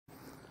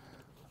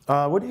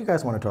What do you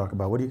guys want to talk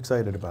about? What are you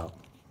excited about?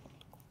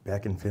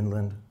 Back in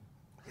Finland,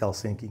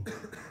 Helsinki.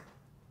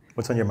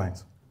 What's on your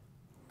minds?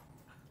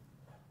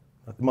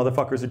 The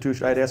motherfuckers are too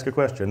shy to ask a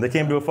question. They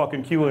came to a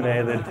fucking Q&A,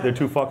 they're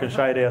too fucking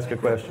shy to ask a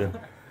question.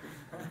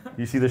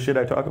 You see the shit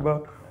I talk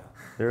about?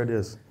 There it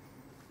is.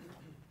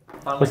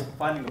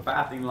 Finding a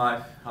path in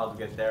life, how to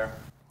get there.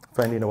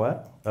 Finding a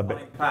what? Finding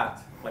a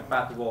path, like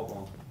path to walk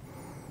on.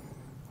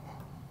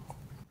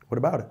 What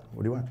about it?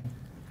 What do you want?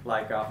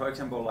 Like, for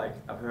example, like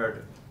I've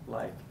heard,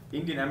 like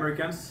Indian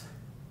Americans,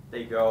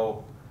 they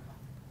go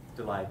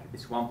to like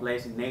this one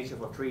place in nature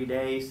for 3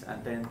 days,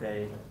 and then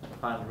they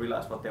finally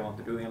realize what they want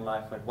to do in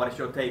life. Like, what is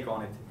your take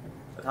on it?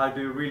 But how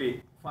do you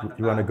really find?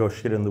 You want to go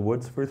shit in the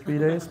woods for 3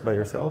 days by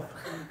yourself?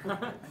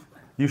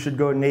 You should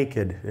go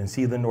naked and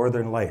see the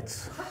northern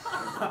lights.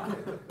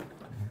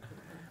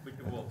 With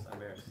the wolves and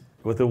bears.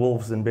 With the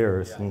wolves and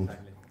bears. Yeah, and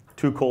exactly.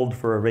 Too cold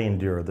for a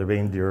reindeer. The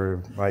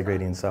reindeer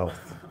migrating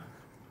south.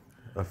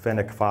 A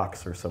fennec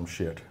fox or some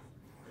shit.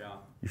 Yeah.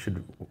 You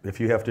should, if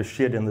you have to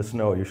shit in the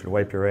snow, you should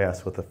wipe your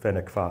ass with a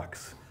fennec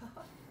fox.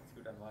 That's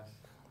good advice.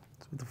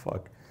 What the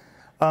fuck?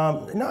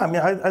 No, I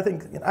mean, I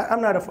think, I'm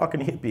not a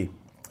fucking hippie.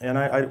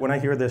 And when I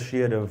hear this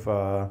shit of,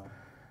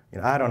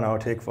 I don't know,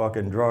 take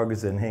fucking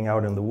drugs and hang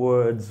out in the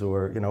woods,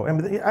 or, I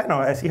don't know,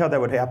 I see how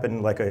that would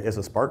happen like as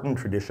a Spartan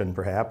tradition,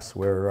 perhaps,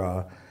 where,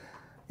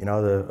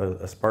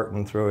 a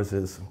Spartan throws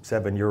his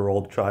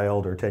 7-year-old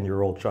child or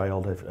 10-year-old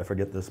child, I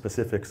forget the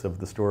specifics of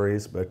the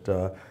stories, but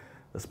the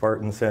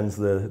Spartan sends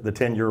the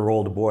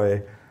 10-year-old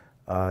boy,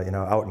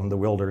 out in the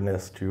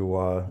wilderness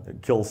to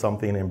kill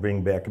something and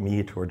bring back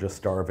meat or just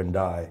starve and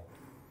die.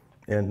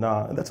 And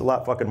that's a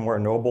lot fucking more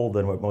noble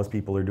than what most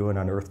people are doing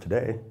on Earth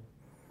today.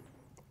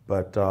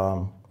 But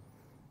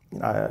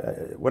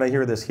when I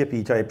hear this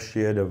hippie type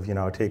shit of,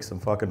 take some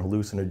fucking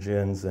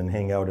hallucinogens and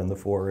hang out in the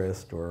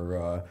forest,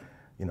 or,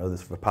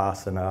 this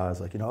Vipassana is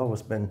like, we'll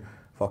spend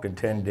fucking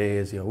 10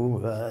 days, I'm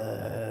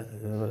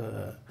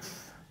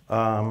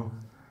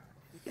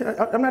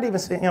not even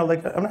saying,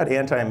 I'm not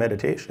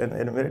anti-meditation,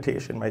 and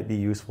meditation might be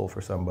useful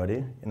for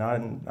somebody,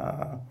 and,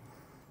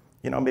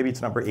 maybe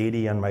it's number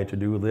 80 on my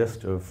to-do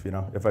list of,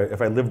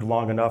 if I lived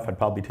long enough, I'd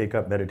probably take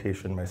up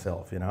meditation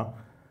myself,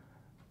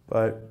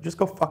 But just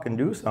go fucking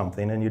do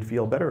something and you'd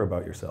feel better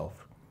about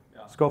yourself.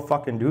 Yeah. Just go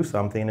fucking do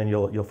something and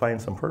you'll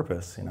find some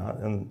purpose,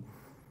 And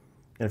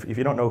if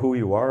you don't know who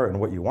you are and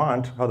what you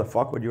want, how the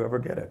fuck would you ever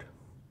get it?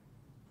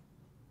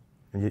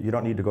 And you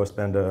don't need to go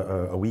spend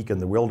a week in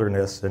the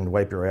wilderness and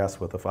wipe your ass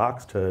with a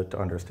fox to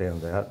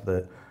understand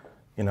that.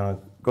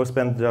 Go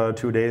spend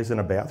 2 days in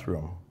a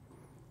bathroom.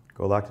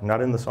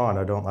 Not in the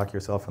sauna, don't lock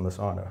yourself in the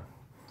sauna.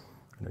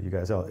 You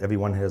guys,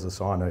 everyone has a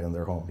sauna in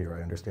their home here,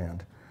 I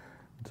understand.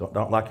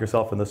 Don't lock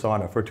yourself in the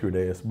sauna for 2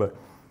 days. But,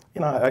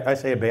 I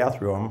say a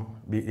bathroom,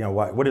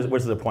 what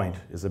is the point?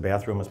 Is the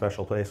bathroom a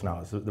special place?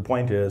 No, so the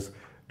point is,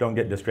 don't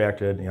get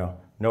distracted,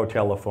 no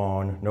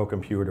telephone, no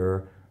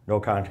computer, no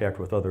contact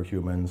with other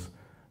humans.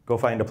 Go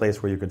find a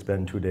place where you could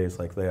spend 2 days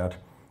like that.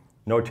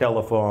 No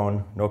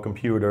telephone, no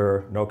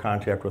computer, no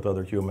contact with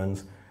other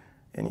humans.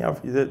 And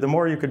the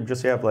more you could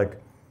just have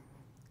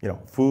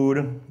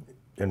food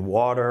and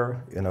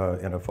water in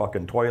a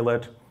fucking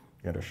toilet,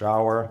 in a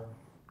shower,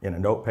 in a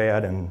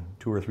notepad and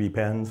 2 or 3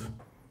 pens,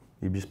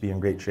 you'd just be in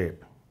great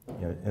shape.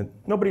 And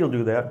nobody will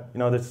do that.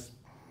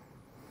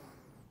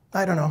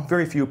 I don't know,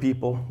 very few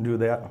people do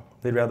that.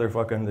 They'd rather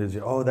fucking,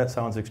 that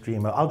sounds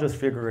extreme. I'll just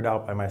figure it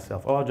out by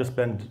myself. I'll just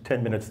spend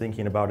 10 minutes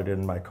thinking about it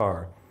in my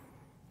car.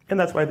 And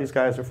that's why these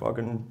guys are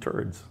fucking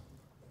turds.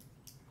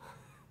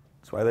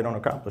 That's why they don't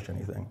accomplish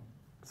anything.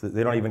 So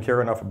they don't even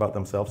care enough about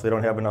themselves. They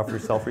don't have enough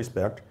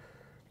self-respect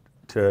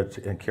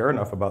and care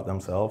enough about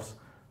themselves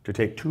to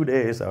take 2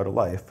 days out of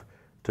life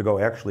to go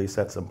actually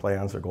set some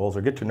plans or goals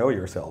or get to know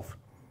yourself.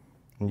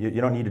 And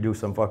you don't need to do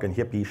some fucking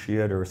hippie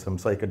shit or some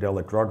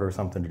psychedelic drug or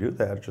something to do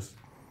that. Just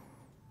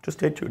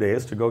take 2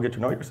 days to go get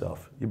to know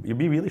yourself. You'd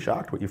be really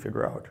shocked what you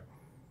figure out.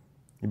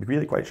 You'd be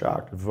really quite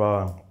shocked of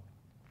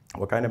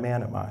what kind of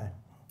man am I?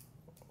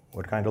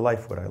 What kind of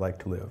life would I like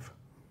to live?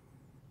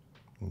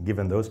 And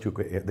given those two,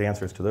 the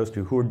answers to those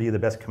two, who would be the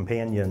best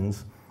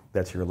companions?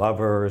 That's your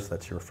lovers,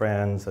 that's your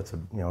friends, that's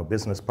a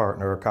business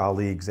partner,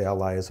 colleagues,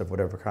 allies of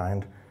whatever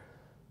kind.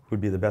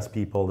 Who'd be the best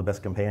people, the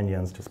best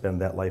companions to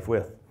spend that life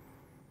with?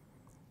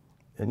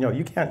 And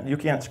you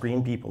can't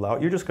screen people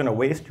out. You're just going to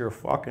waste your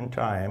fucking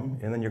time,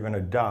 and then you're going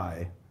to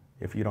die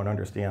if you don't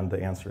understand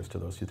the answers to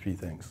those 3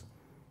 things.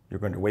 You're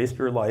going to waste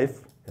your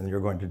life, and you're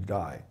going to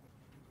die.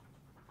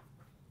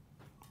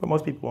 But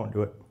most people won't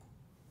do it.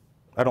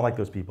 I don't like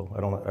those people. I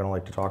don't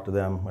like to talk to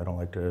them. I don't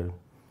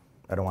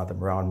want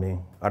them around me.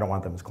 I don't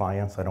want them as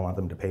clients. I don't want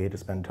them to pay to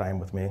spend time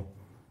with me.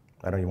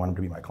 I don't even want them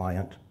to be my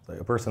client. Like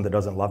a person that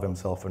doesn't love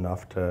himself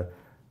enough to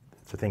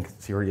think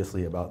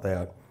seriously about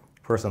that,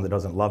 a person that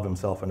doesn't love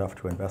himself enough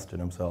to invest in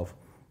himself,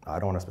 I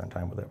don't want to spend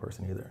time with that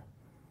person either.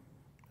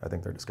 I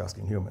think they're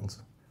disgusting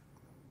humans.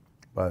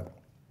 But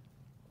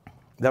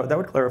that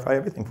would clarify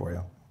everything for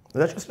you.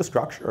 That's just a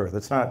structure.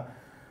 That's not,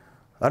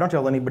 I don't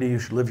tell anybody you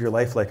should live your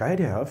life like I'd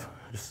have.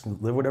 Just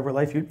live whatever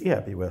life you'd be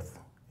happy with.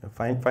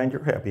 Find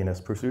your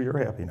happiness, pursue your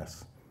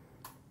happiness.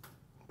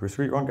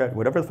 Pursue your own guide,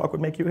 whatever the fuck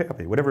would make you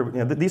happy.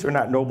 Whatever, these are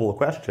not noble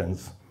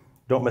questions.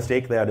 Don't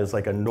mistake that as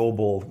like a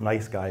noble,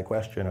 nice guy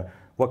question.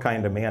 What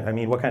kind of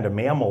man, what kind of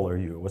mammal are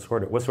you? What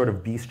sort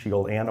of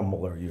bestial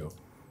animal are you?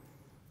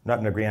 Not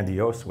in a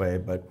grandiose way,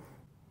 but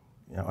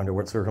under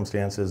what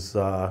circumstances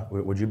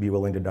would you be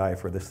willing to die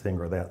for this thing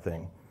or that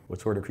thing?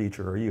 What sort of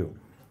creature are you?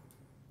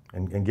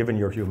 And given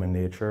your human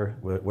nature,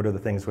 what are the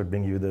things that would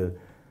bring you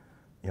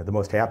the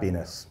most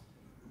happiness?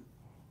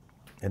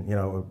 And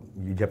you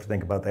have to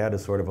think about that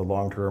as sort of a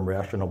long-term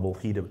rational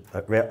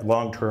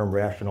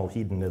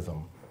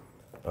hedonism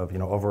of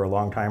over a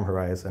long time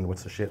horizon.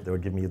 What's the shit that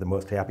would give me the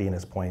most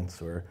happiness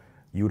points, or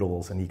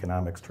utils in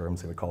economics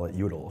terms? They would call it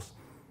utils.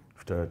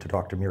 To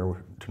talk to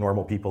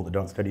normal people that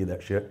don't study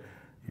that shit,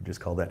 you just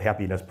call that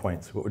happiness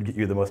points. What would get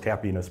you the most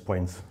happiness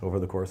points over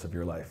the course of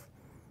your life?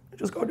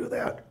 Just go do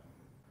that.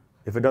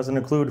 If it doesn't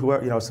include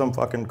some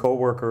fucking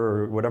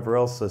coworker or whatever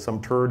else,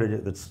 some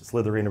turd that's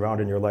slithering around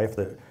in your life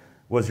that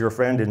was your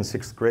friend in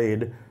 6th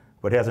grade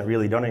but hasn't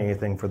really done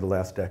anything for the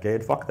last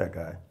decade, fuck that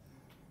guy.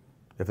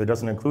 If it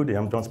doesn't include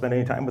him, don't spend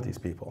any time with these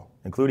people,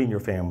 including your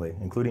family,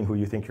 including who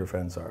you think your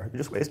friends are. You're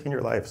just wasting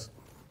your lives.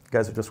 You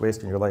guys are just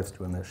wasting your lives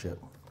doing that shit.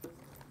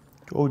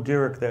 Oh,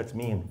 Derek, that's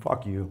mean.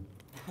 Fuck you.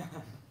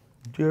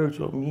 Derek's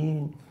so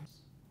mean.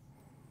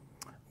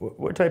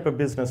 What type of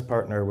business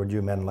partner would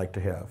you men like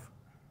to have?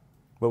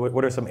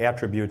 What are some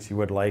attributes you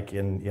would like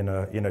in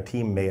a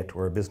teammate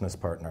or a business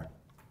partner?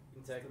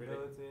 Integrity,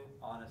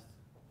 honest.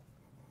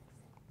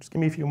 Just give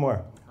me a few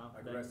more.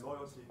 Aggressive,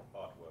 loyalty,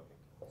 hardworking.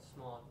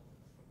 Smart.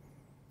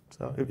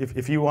 So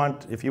if you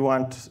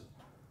want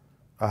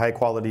a high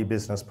quality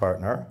business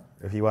partner,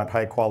 if you want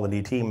high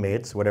quality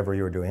teammates, whatever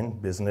you're doing,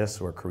 business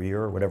or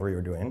career or whatever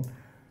you're doing,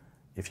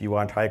 if you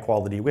want high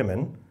quality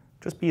women,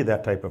 just be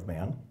that type of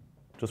man.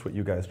 Just what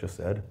you guys just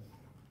said.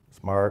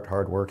 Smart,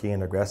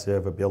 hardworking,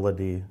 aggressive,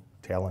 ability,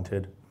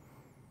 talented.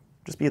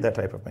 Just be that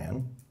type of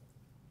man.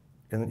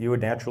 And you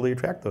would naturally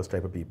attract those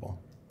type of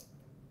people.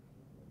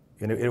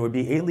 It would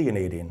be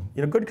alienating.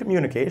 Good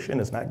communication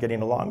is not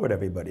getting along with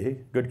everybody.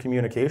 Good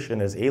communication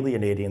is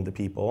alienating the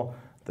people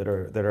that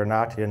are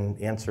not in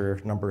answer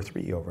number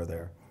 3 over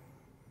there.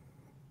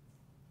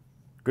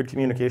 Good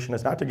communication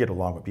is not to get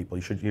along with people.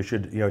 You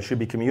should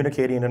be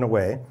communicating in a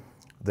way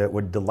that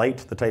would delight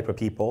the type of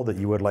people that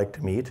you would like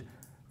to meet,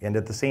 and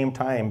at the same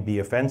time be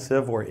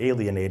offensive or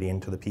alienating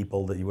to the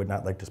people that you would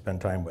not like to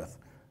spend time with.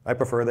 I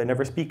prefer they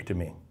never speak to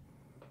me.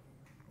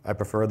 I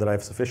prefer that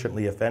I've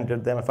sufficiently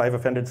offended them. If I've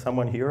offended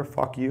someone here,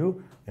 fuck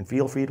you, and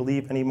feel free to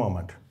leave any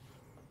moment.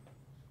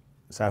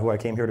 It's not who I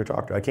came here to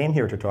talk to. I came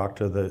here to talk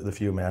to the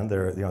few men.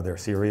 They're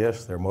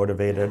serious, they're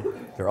motivated,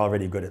 they're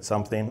already good at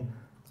something,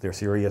 they're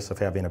serious of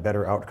having a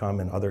better outcome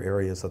in other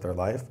areas of their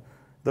life.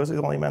 Those are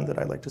the only men that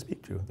I'd like to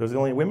speak to. Those are the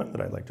only women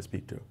that I'd like to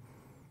speak to.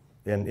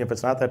 And if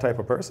it's not that type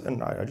of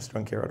person, I just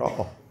don't care at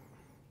all.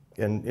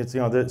 And it's,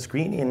 the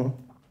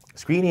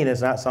screening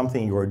is not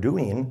something you're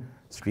doing.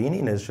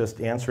 Screening is just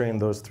answering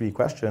those 3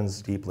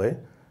 questions deeply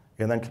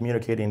and then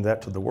communicating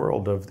that to the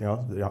world of,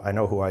 I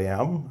know who I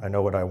am, I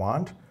know what I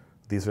want.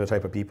 These are the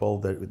type of people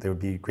that they would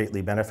be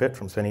greatly benefit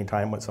from spending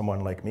time with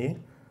someone like me.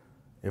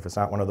 If it's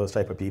not one of those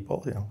type of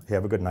people,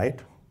 have a good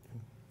night,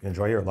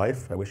 enjoy your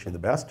life, I wish you the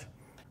best.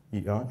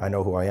 I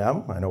know who I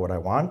am, I know what I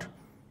want.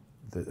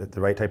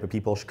 The right type of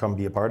people should come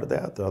be a part of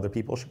that. The other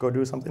people should go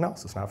do something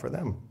else. It's not for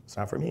them, it's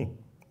not for me.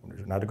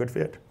 It's not a good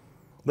fit.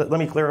 Let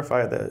me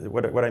clarify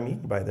what I mean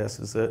by this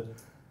is that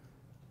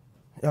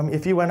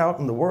if you went out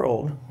in the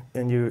world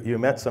and you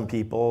met some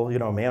people,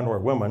 man or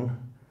woman,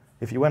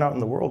 if you went out in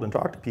the world and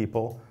talked to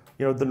people,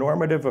 the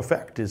normative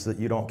effect is that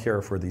you don't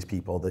care for these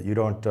people, that you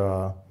don't,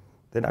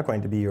 they're not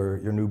going to be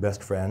your new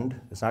best friend.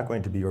 It's not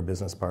going to be your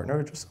business partner,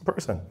 it's just a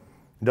person.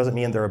 It doesn't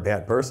mean they're a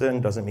bad person,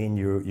 doesn't mean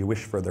you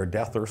wish for their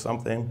death or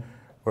something.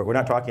 We're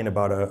not talking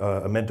about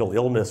a mental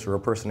illness or a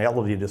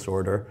personality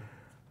disorder.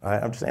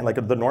 I'm just saying,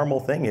 like, the normal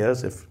thing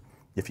is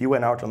if you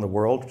went out in the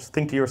world, just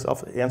think to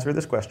yourself, answer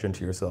this question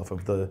to yourself,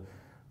 of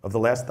the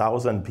last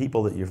 1,000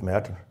 people that you've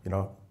met,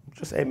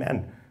 just say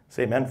men.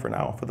 Say men for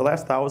now. For the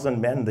last 1,000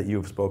 men that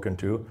you've spoken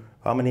to,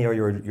 how many are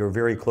your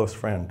very close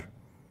friend?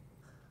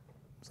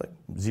 It's like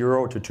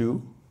 0 to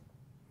 2.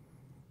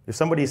 If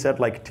somebody said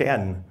like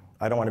 10,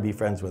 I don't want to be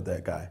friends with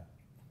that guy.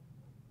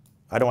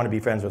 I don't want to be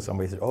friends with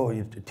somebody who says, oh,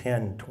 you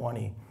 10,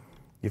 20.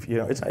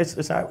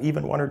 It's not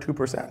even 1 or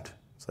 2%.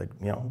 It's like,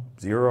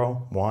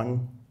 0,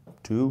 1,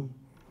 2.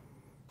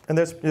 And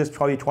there's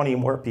probably 20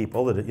 more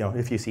people that,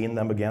 if you've seen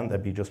them again,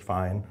 that'd be just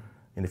fine.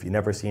 And if you've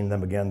never seen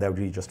them again, that would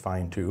be just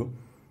fine too.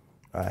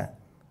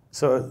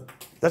 So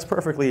that's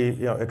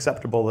perfectly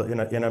acceptable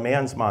in a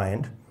man's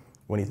mind.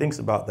 When he thinks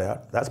about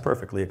that, that's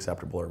perfectly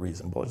acceptable or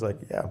reasonable. It's like,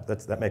 yeah,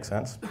 that makes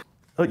sense.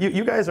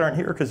 You guys aren't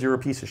here because you're a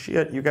piece of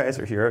shit. You guys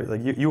are here.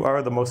 Like, you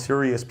are the most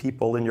serious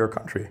people in your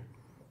country.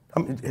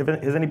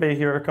 Has anybody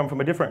here come from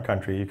a different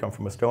country? You come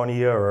from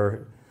Estonia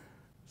or...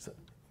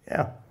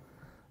 Yeah.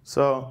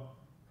 So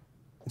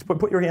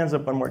put your hands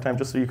up one more time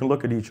just so you can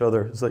look at each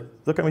other. It's like,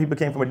 look how many people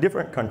came from a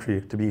different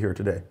country to be here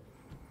today.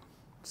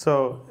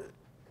 So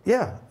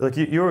Yeah, like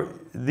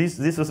this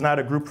is not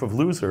a group of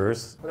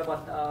losers. What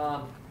about,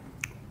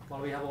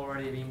 well, we have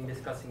already been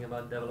discussing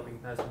about developing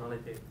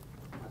personality.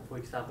 For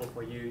example,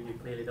 for you, you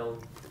clearly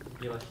don't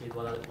give a shit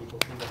what other people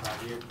think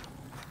about you.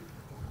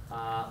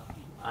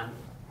 And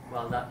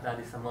well, that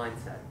is a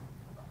mindset.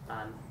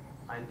 And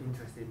I'm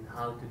interested in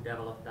how to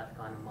develop that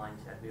kind of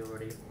mindset. We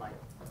already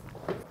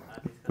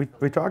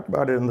We talked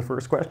about it in the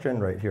first question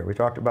right here. We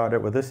talked about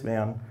it with this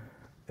man.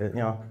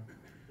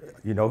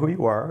 You know who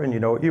you are and you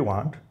know what you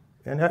want.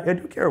 And I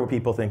do care what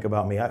people think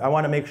about me. I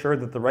want to make sure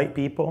that the right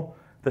people,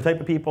 the type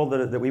of people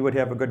that we would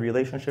have a good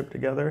relationship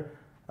together,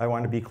 I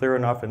want to be clear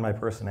enough in my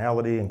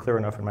personality and clear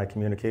enough in my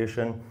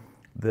communication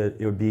that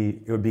it would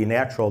be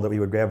natural that we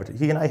would gravitate.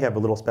 He and I have a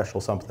little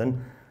special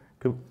something.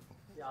 Yeah,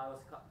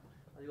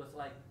 it was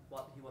like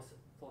what he was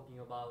talking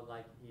about,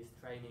 like his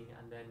training,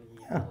 and then he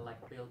kind of like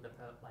built the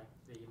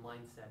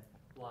mindset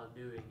while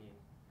doing it.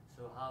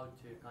 So how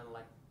to kind of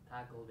like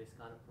tackle this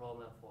kind of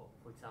problem?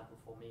 For example,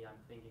 for me, I'm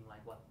thinking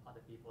like what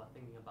other people are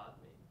thinking about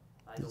me.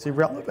 It's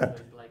irrelevant.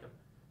 So it's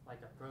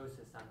like a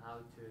process and how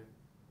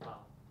to,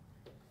 well.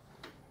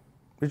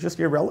 It's just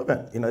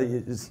irrelevant, you know. So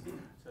it's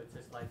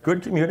just like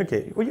good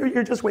communicate. Well,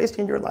 you're just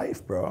wasting your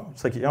life, bro.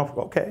 It's like,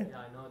 okay. Yeah,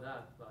 I know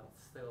that, but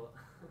still.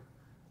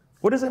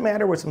 What does it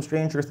matter what some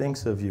stranger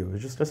thinks of you? It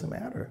just doesn't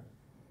matter.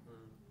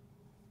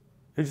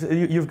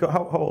 You've got,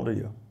 how old are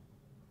you?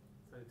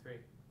 33.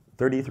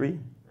 33? Yeah.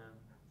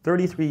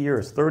 33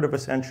 years, third of a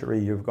century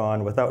you've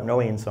gone without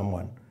knowing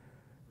someone.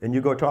 And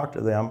you go talk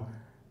to them.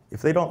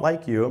 If they don't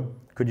like you,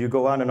 could you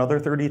go on another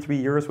 33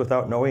 years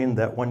without knowing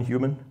that one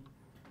human?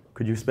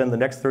 Could you spend the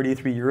next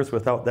 33 years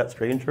without that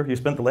stranger? You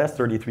spent the last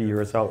 33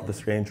 years without the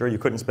stranger. You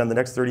couldn't spend the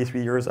next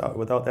 33 years out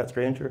without that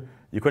stranger.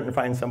 You couldn't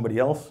find somebody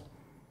else.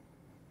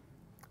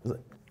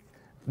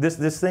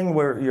 This thing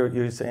where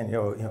you're saying,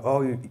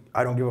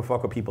 I don't give a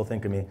fuck what people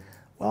think of me.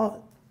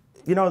 Well,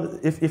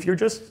 if you're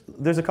just,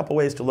 there's a couple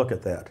ways to look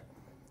at that.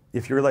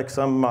 If you're like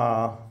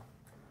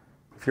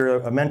if you're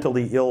a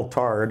mentally ill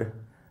tard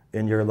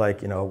and you're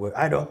like,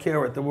 I don't care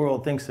what the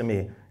world thinks of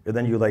me, and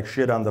then you like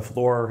shit on the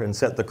floor and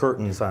set the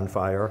curtains on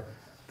fire,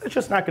 that's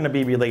just not going to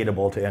be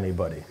relatable to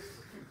anybody.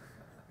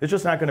 It's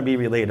just not going to be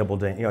relatable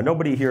to,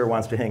 nobody here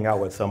wants to hang out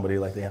with somebody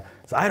like that.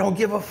 So I don't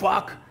give a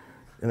fuck.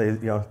 And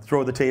they,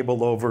 throw the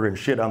table over and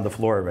shit on the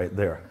floor right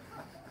there.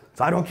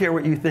 So I don't care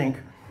what you think.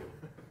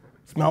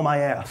 Smell my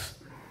ass.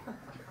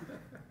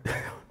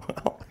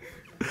 Well,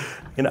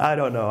 I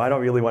don't know. I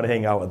don't really want to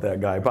hang out with that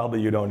guy.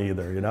 Probably you don't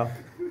either,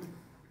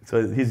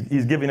 So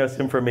he's giving us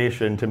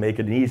information to make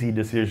an easy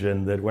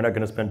decision that we're not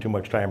going to spend too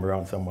much time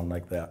around someone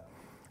like that.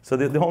 So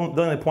the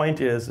only point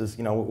is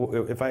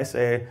if I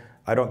say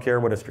I don't care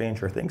what a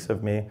stranger thinks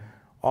of me,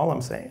 all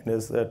I'm saying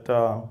is that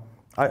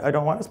I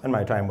don't want to spend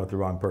my time with the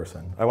wrong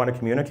person. I want to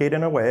communicate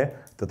in a way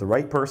that the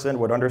right person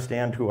would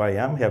understand who I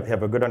am,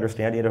 have a good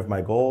understanding of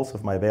my goals,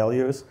 of my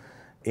values,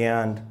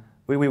 and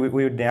we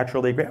would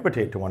naturally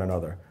gravitate to one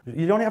another.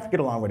 You don't have to get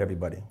along with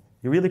everybody.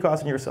 You're really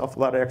causing yourself a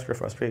lot of extra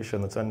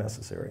frustration that's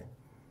unnecessary.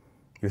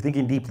 You're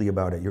thinking deeply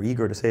about it. You're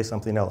eager to say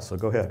something else, so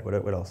go ahead.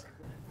 What else?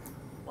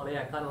 Well,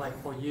 yeah, kind of like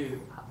for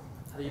you,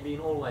 have you been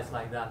always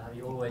like that? Have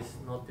you always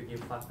not to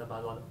give fuck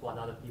about what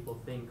other people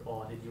think,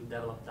 or did you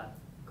develop that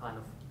kind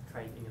of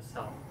trait in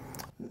yourself?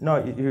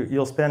 No,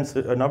 you'll spend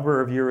a number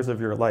of years of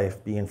your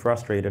life being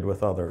frustrated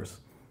with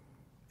others.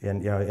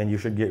 And, and you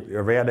should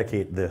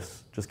eradicate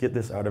this. Just get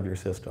this out of your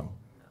system.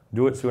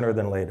 Do it sooner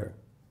than later.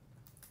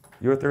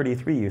 You're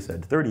 33, you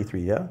said.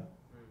 33, yeah?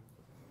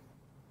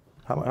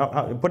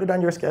 Put it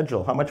on your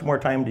schedule. How much more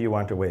time do you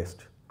want to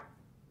waste?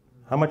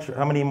 How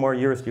many more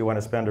years do you want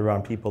to spend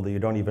around people that you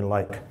don't even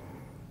like?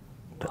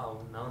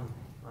 Wow, none.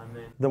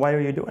 Then why are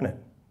you doing it?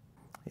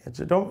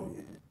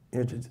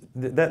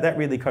 That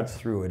really cuts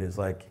through it. Is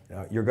like,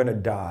 you're going to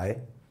die.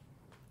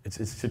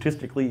 It's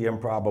statistically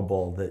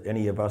improbable that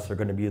any of us are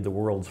going to be the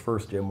world's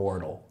first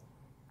immortal.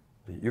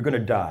 You're going to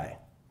die.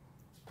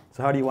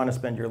 So how do you want to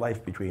spend your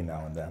life between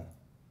now and then?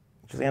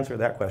 Just answer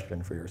that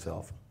question for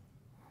yourself.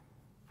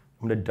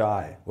 I'm going to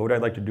die. What would I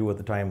like to do with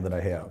the time that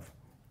I have?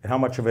 And how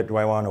much of it do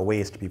I want to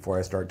waste before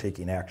I start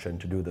taking action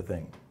to do the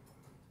thing?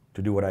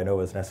 To do what I know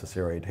is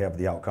necessary to have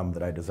the outcome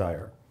that I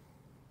desire?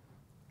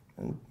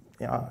 And,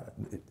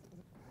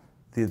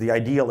 the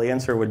ideal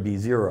answer would be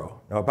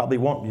zero. Now, it probably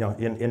won't,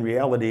 in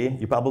reality,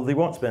 you probably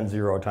won't spend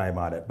zero time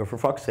on it. But for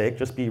fuck's sake,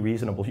 just be a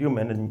reasonable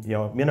human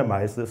and,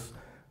 minimize this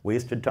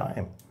wasted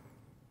time.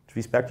 Just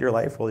respect your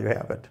life while you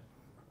have it.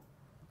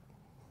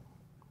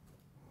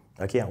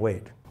 I can't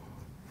wait.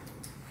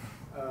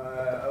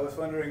 I was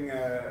wondering,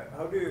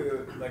 how do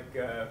you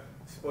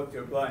spot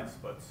your blind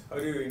spots? How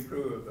do you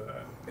improve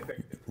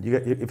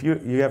effectively?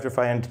 You have to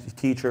find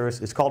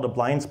teachers. It's called a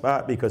blind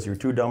spot because you're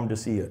too dumb to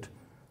see it.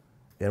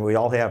 And we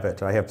all have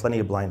it. I have plenty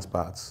of blind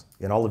spots.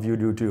 And all of you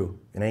do too.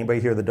 And anybody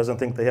here that doesn't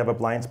think they have a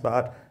blind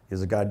spot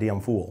is a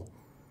goddamn fool.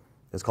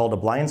 It's called a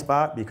blind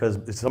spot because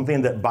it's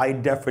something that by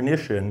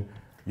definition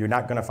you're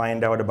not going to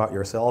find out about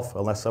yourself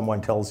unless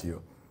someone tells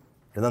you.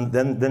 And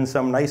then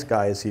some nice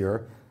guys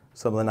here,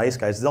 some of the nice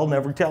guys, they'll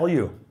never tell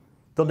you.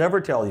 They'll never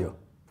tell you.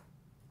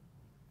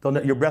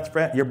 Your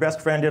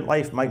best friend in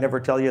life might never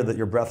tell you that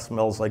your breath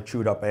smells like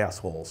chewed up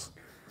assholes.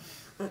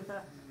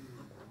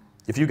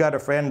 If you got a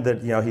friend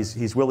that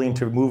he's willing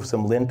to move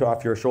some lint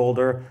off your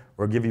shoulder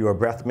or give you a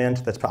breath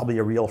mint, that's probably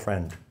a real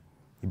friend.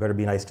 You better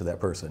be nice to that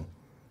person,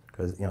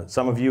 because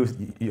some of you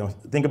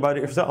think about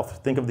it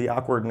yourself. Think of the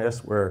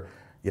awkwardness where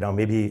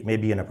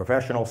maybe in a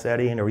professional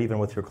setting or even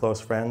with your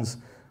close friends,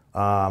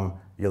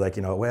 you're like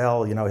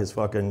well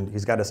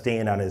he's got a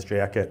stain on his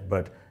jacket,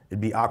 but it'd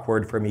be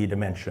awkward for me to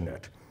mention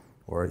it,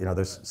 or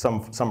there's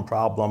some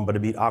problem, but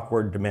it'd be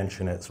awkward to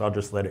mention it, so I'll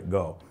just let it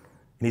go.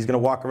 And he's going to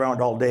walk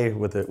around all day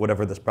with it,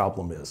 whatever this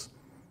problem is,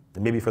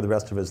 and maybe for the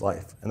rest of his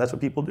life. And that's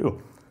what people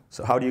do.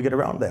 So how do you get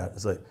around that?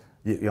 It's like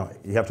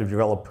you have to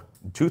develop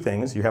two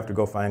things. You have to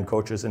go find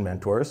coaches and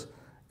mentors,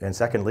 and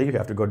secondly, you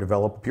have to go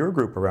develop a peer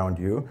group around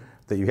you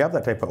that you have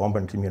that type of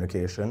open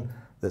communication,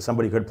 that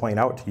somebody could point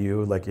out to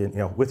you, like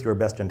with your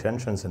best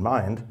intentions in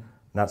mind,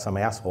 not some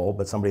asshole,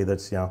 but somebody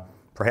that's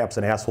perhaps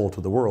an asshole to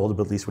the world,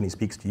 but at least when he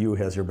speaks to you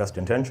has your best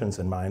intentions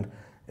in mind,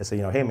 and say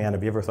hey man,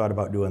 have you ever thought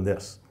about doing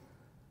this?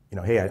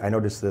 Hey, I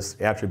noticed this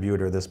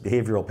attribute or this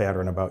behavioral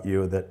pattern about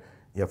you that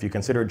if you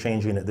considered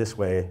changing it this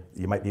way,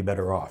 you might be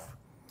better off.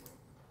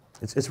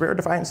 It's rare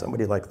to find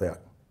somebody like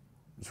that.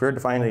 It's rare to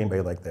find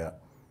anybody like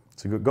that.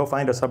 So go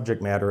find a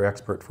subject matter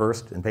expert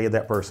first and pay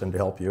that person to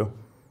help you,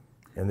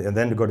 and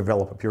then to go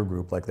develop a peer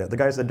group like that. The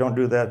guys that don't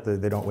do that,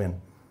 they don't win.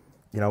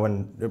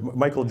 When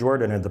Michael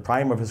Jordan, at the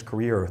prime of his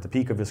career, at the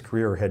peak of his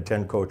career, had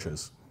 10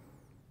 coaches.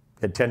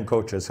 Had 10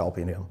 coaches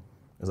helping him.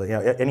 It's like,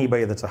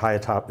 anybody that's a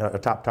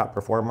top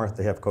performer,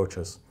 they have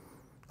coaches.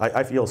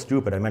 I feel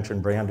stupid. I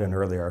mentioned Brandon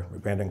earlier.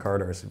 Brandon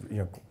Carter is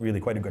really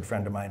quite a good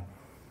friend of mine.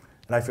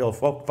 And I feel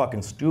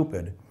fucking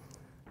stupid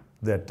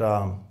that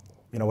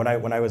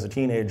when I was a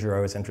teenager,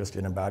 I was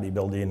interested in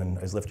bodybuilding and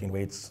I was lifting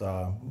weights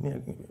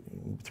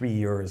 3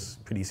 years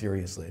pretty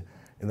seriously.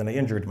 And then I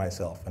injured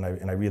myself and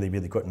I really,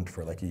 really couldn't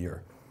for like a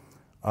year.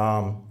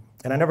 And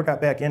I never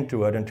got back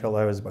into it until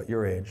I was about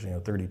your age,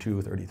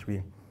 32,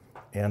 33.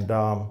 And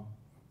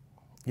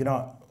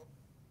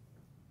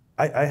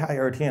I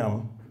hired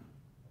him,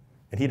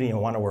 and he didn't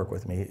even want to work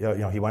with me.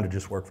 He wanted to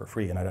just work for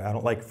free, and I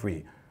don't like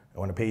free. I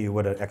want to pay you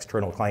what an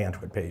external client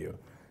would pay you.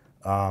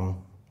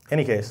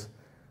 Any case,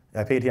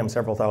 I paid him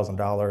several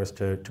 $1,000s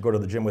to go to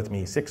the gym with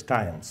me 6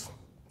 times.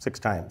 6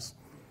 times.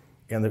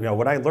 And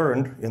what I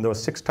learned in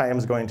those 6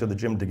 times going to the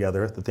gym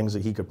together, the things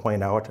that he could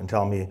point out and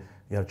tell me,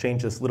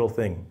 change this little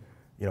thing.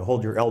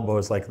 Hold your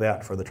elbows like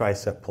that for the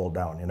tricep pull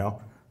down,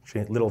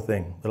 Change, little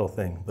thing, little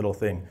thing, little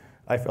thing.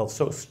 I felt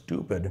so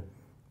stupid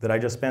that I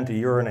just spent a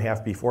year and a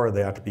half before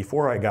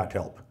I got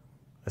help.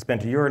 I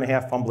spent a year and a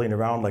half fumbling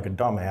around like a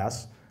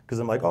dumbass because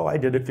I'm like, I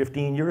did it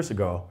 15 years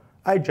ago.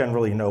 I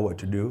generally know what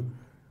to do.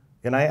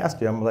 And I asked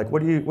him, like,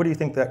 what do you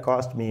think that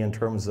cost me in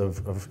terms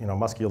of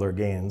muscular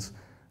gains,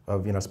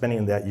 of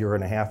spending that year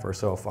and a half or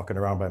so fucking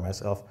around by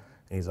myself?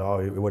 And he's,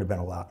 it would have been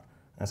a lot.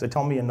 And I said,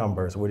 tell me in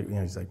numbers.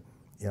 He's like,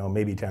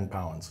 maybe 10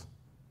 pounds.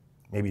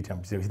 Maybe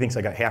 10. He thinks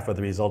I got half of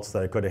the results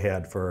that I could have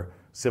had for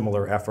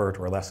similar effort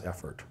or less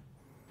effort.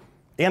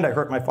 And I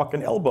hurt my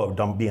fucking elbow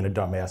being a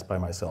dumbass by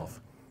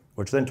myself,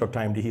 which then took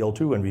time to heal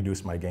too and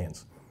reduce my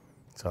gains.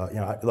 So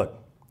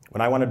look,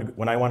 when I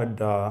wanted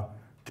to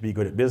be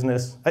good at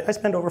business, I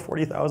spend over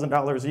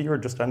 $40,000 a year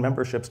just on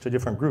memberships to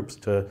different groups,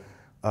 to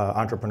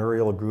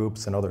entrepreneurial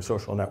groups and other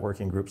social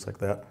networking groups like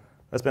that.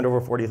 I spend over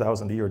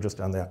 $40,000 a year just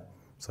on that.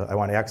 So I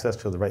want access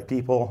to the right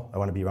people. I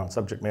want to be around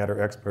subject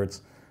matter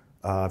experts.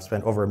 I've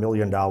spent over $1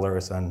 million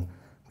on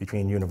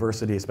between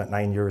universities, spent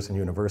 9 years in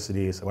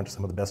universities. I went to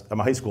some of the best. I'm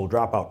a high school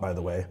dropout, by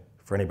the way,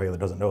 for anybody that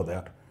doesn't know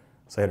that.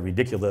 So I had a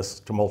ridiculous,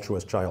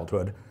 tumultuous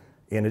childhood.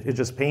 And it's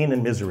just pain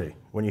and misery.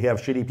 When you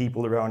have shitty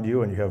people around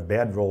you and you have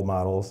bad role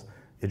models,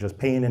 it's just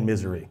pain and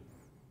misery.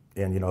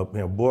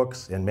 And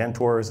books and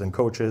mentors and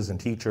coaches and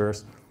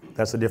teachers,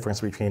 that's the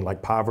difference between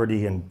like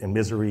poverty and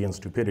misery and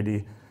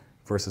stupidity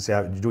versus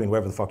doing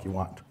whatever the fuck you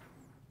want.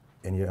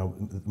 And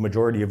the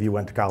majority of you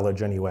went to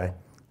college anyway.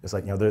 It's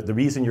like, the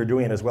reason you're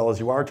doing as well as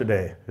you are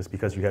today is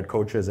because you had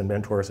coaches and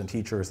mentors and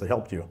teachers that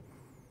helped you.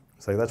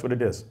 So that's what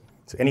it is.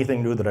 So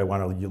anything new that I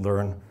want to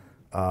learn,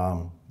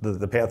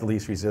 the path of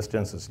least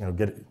resistance is,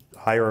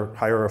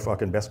 hire a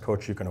fucking best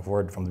coach you can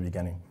afford from the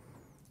beginning.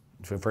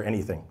 For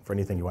anything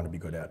you want to be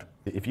good at.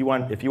 If you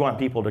want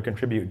people to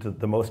contribute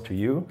the most to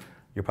you,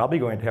 you're probably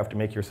going to have to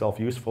make yourself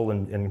useful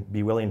and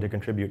be willing to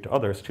contribute to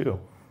others too.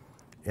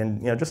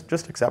 And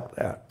just accept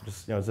that.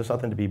 There's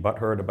nothing to be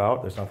butthurt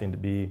about. There's nothing to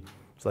be.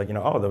 It's like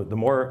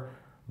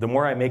the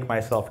more I make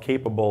myself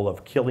capable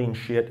of killing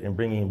shit and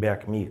bringing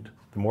back meat,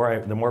 the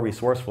more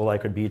resourceful I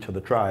could be to the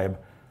tribe,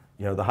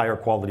 the higher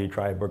quality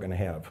tribe we're going to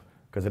have,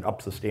 because it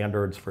ups the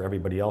standards for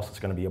everybody else that's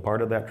going to be a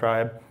part of that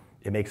tribe.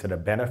 It makes it a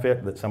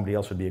benefit that somebody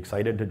else would be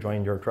excited to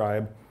join your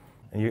tribe.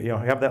 And you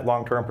have that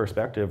long-term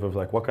perspective of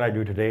like, what can I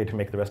do today to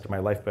make the rest of my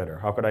life better?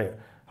 How could I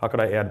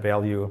add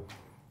value?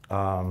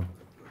 The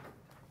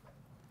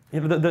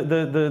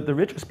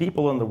richest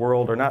people in the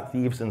world are not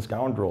thieves and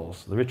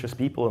scoundrels. The richest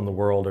people in the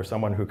world are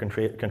someone who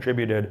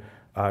contributed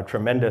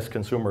tremendous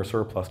consumer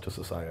surplus to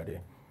society.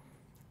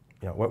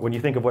 You know, when you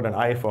think of what an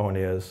iPhone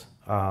is,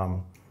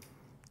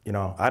 you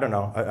know, I don't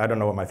know. I don't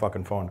know what my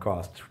fucking phone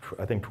costs.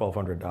 I think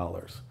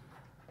 $1,200.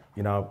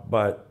 You know,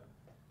 but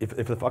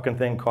if the fucking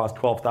thing cost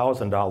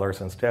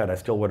 $12,000 instead, I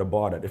still would have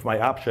bought it. If my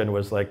option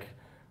was like,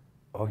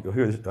 oh,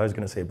 I was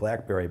going to say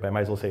BlackBerry, but I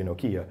might as well say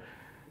Nokia.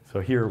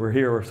 So we're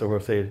here, so we'll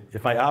say,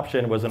 if my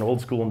option was an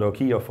old school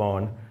Nokia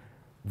phone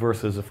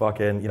versus a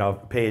fucking, you know,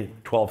 pay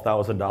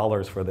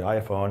 $12,000 for the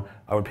iPhone,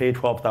 I would pay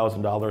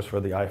 $12,000 for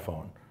the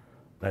iPhone.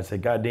 And I'd say,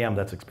 God damn,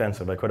 that's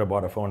expensive. I could have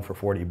bought a phone for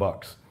 40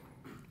 bucks.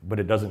 But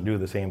it doesn't do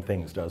the same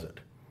things, does it?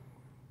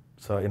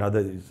 So, you know,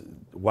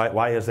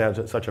 why is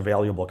that such a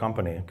valuable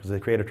company? Because they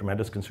create a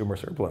tremendous consumer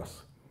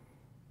surplus.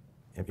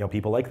 You know,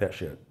 people like that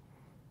shit.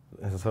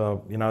 And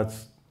so, you know,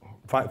 it's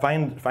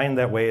find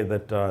that way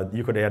that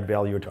you could add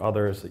value to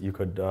others, that you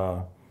could,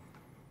 you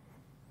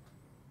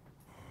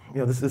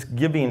know, this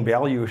giving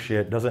value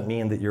shit doesn't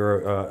mean that you're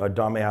a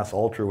dumbass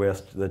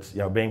altruist that's, you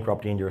know,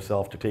 bankrupting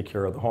yourself to take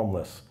care of the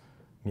homeless.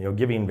 You know,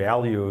 giving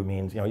value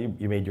means, you know,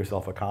 you made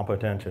yourself a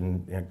competent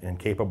and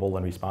capable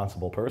and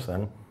responsible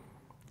person,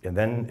 and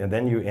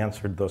then you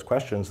answered those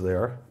questions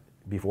there,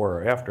 before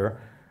or after,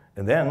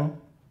 and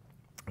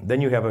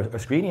then you have a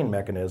screening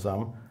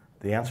mechanism,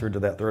 the answer to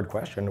that third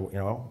question, you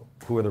know,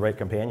 who are the right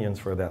companions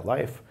for that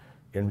life,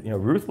 and, you know,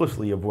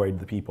 ruthlessly avoid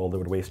the people that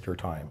would waste your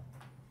time.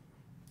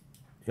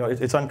 You know,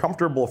 it's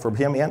uncomfortable for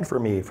him and for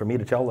me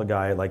to tell the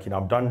guy, like, you know,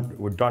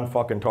 we're done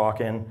fucking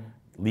talking,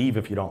 leave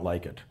if you don't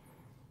like it.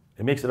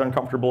 It makes it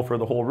uncomfortable for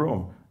the whole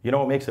room. You know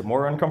what makes it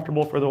more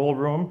uncomfortable for the whole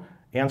room?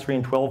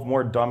 Answering 12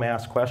 more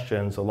dumbass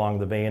questions along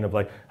the vein of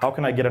like, how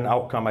can I get an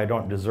outcome I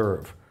don't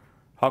deserve?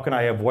 How can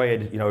I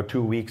avoid, you know,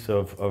 2 weeks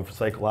of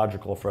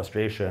psychological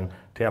frustration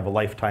to have a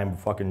lifetime of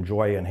fucking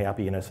joy and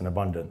happiness and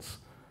abundance?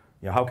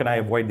 You know, how can I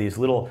avoid these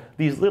little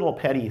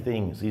petty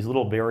things, these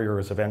little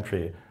barriers of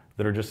entry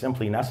that are just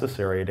simply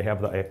necessary to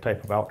have the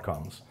type of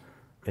outcomes?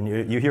 And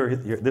you hear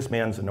this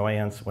man's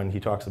annoyance when he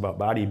talks about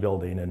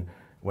bodybuilding, and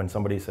when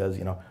somebody says,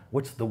 you know,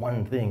 what's the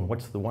one thing?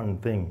 What's the one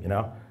thing? You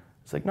know,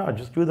 it's like, no,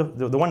 just do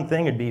the one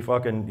thing would be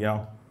fucking, you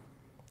know,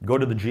 go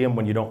to the gym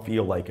when you don't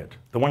feel like it.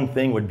 The one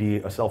thing would be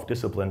a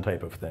self-discipline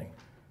type of thing.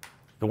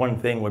 The one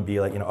thing would be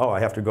like, you know, oh, I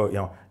have to go, you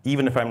know,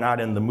 even if I'm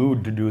not in the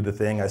mood to do the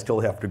thing, I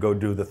still have to go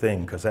do the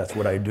thing because that's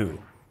what I do.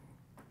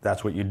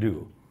 That's what you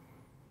do.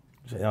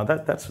 So, you know,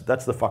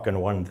 that's the fucking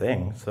one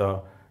thing.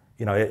 So,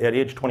 you know, at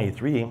age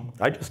 23,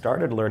 I just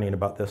started learning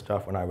about this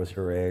stuff when I was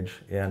your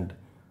age, and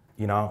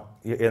you know,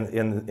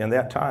 in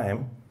that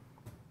time,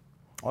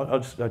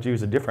 I'll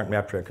use a different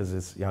metric because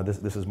it's, you know,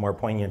 this is more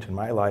poignant in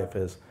my life.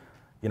 Is,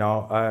 you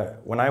know,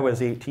 when I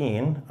was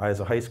 18, I was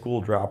a high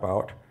school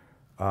dropout.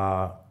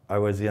 I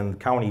was in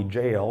county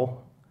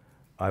jail.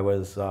 It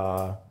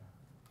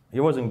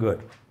wasn't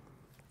good,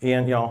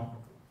 and you know,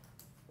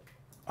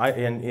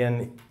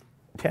 in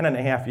 10 and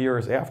a half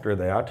years after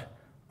that,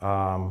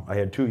 I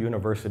had 2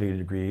 university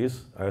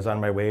degrees. I was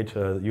on my way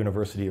to the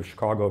University of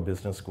Chicago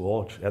Business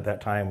School, which at that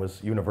time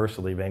was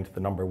universally ranked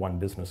the #1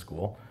 business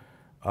school.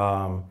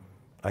 I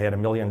had $1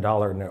 million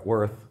net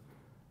worth,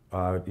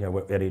 you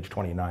know, at age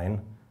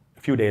 29.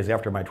 A few days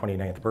after my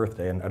 29th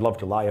birthday, and I'd love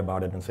to lie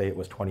about it and say it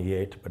was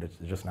 28, but it's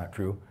just not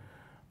true.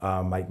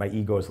 My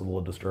ego is a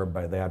little disturbed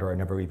by that, or I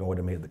never even would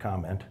have made the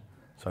comment.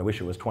 So I wish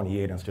it was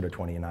 28 instead of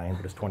 29,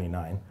 but it's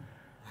 29.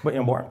 But, you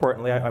know, more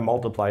importantly, I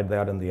multiplied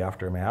that in the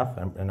aftermath,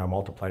 and I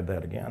multiplied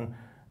that again.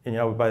 And, you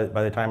know, by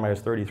the time I was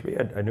 33,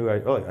 I knew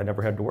I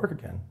never had to work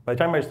again. By the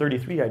time I was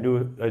 33, I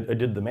knew I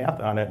did the math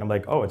on it, and I'm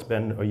like, oh, it's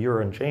been a year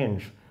and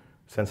change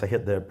since I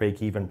hit the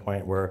break-even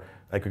point where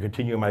I could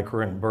continue my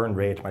current burn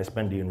rate, my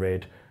spending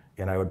rate,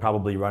 and I would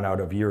probably run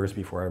out of years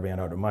before I ran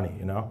out of money,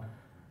 you know?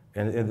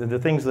 And the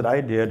things that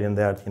I did in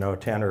that, you know,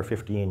 10 or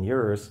 15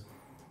 years,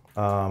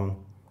 you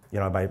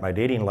know, my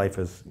dating life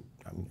is,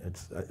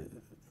 it's a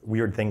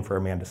weird thing for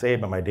a man to say,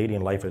 but my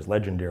dating life is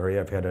legendary.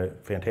 I've had a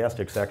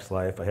fantastic sex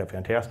life. I have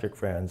fantastic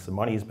friends. The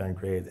money's been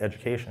great. The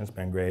education's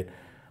been great.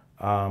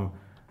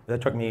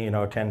 That took me, you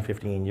know, 10,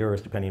 15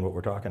 years, depending what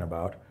we're talking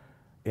about.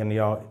 And, you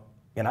know,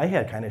 and I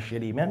had kind of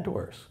shitty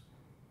mentors.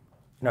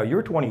 Now,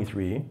 you're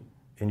 23,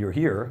 and you're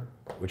here,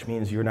 which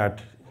means you're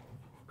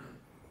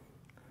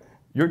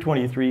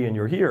 23 and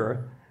you're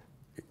here,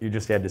 you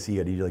just had to see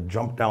it. You like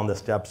jumped down the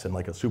steps in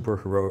like a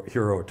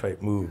superhero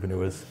type move, and it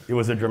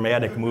was a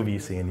dramatic movie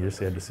scene. You just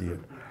had to see it.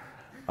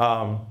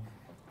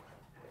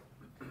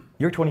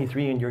 You're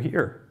 23 and you're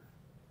here,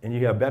 and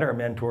you have better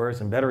mentors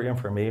and better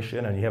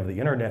information, and you have the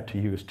internet to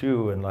use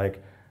too. And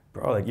like,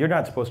 bro, like you're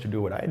not supposed to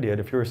do what I did.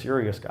 If you're a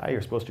serious guy,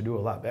 you're supposed to do a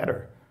lot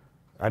better.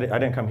 I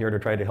didn't come here to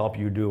try to help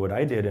you do what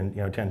I did in,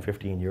 you know, 10,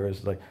 15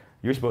 years. Like,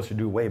 you're supposed to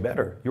do way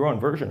better, your own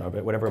version of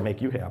it, whatever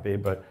make you happy.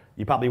 But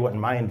you probably wouldn't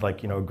mind,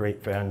 like, you know,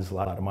 great friends, a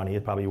lot of money. You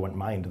probably wouldn't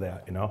mind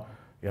that, you know.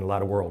 You had a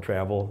lot of world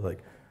travel, like,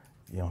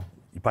 you know,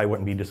 you probably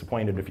wouldn't be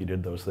disappointed if you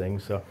did those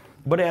things. So,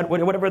 but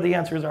whatever the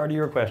answers are to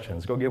your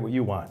questions, go get what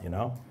you want, you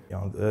know. You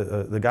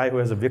know, the guy who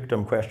has a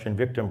victim question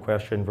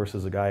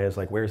versus the guy who's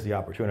like, where's the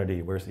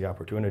opportunity? Where's the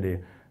opportunity?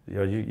 You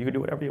know, you can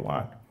do whatever you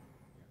want.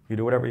 You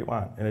do whatever you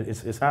want, and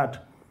it's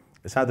not.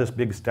 It's not this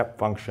big step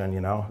function,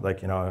 you know,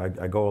 like, you know,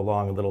 I go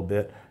along a little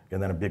bit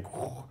and then a big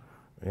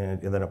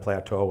and then a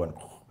plateau and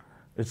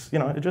it's, you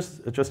know, it's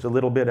just a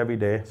little bit every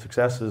day.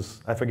 Success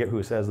is, I forget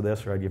who says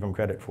this or I give him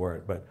credit for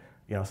it, but,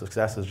 you know,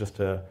 success is just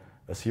a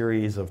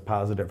series of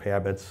positive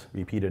habits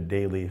repeated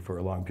daily for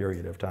a long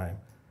period of time.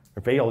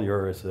 Or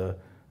failure is a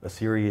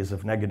series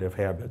of negative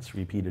habits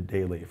repeated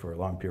daily for a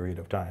long period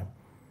of time.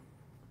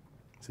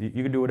 So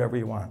you can do whatever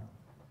you want.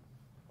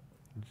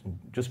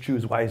 Just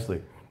choose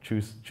wisely.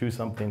 Choose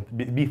something.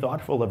 Be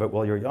thoughtful of it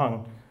while you're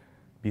young.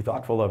 Be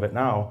thoughtful of it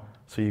now,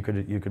 so you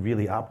could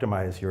really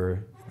optimize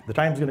your. The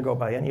time's going to go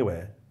by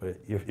anyway, but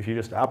if you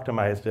just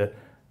optimized it,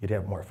 you'd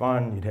have more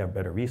fun. You'd have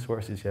better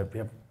resources. You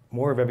have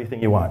more of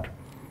everything you want.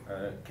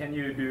 Can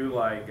you do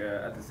like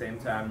at the same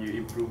time you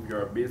improve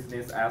your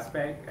business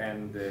aspect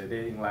and the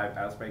dating life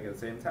aspect at the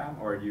same time,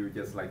 or you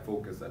just like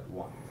focus at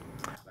one?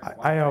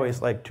 I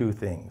always like two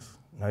things.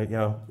 You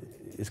know,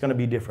 it's going to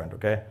be different,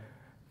 okay?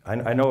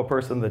 I know a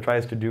person that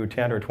tries to do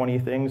 10 or 20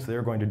 things,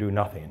 they're going to do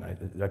nothing.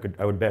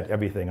 I would bet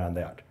everything on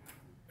that.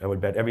 I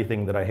would bet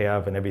everything that I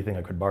have and everything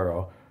I could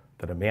borrow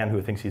that a man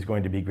who thinks he's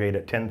going to be great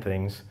at 10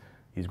 things,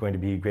 he's going to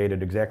be great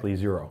at exactly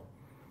 0.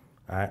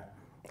 All right?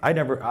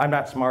 I'm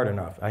not smart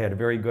enough. I had a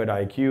very good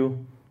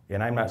IQ,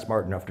 and I'm not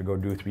smart enough to go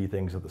do 3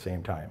 things at the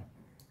same time.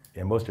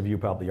 And most of you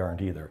probably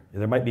aren't either.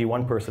 There might be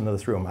one person in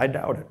this room. I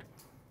doubt it.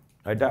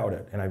 I doubt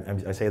it.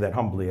 And I say that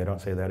humbly. I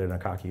don't say that in a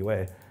cocky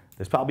way.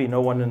 There's probably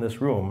no one in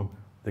this room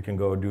that can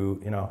go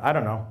do, you know, I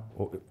don't know.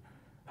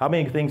 How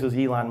many things is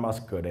Elon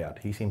Musk good at?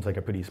 He seems like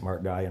a pretty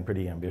smart guy and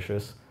pretty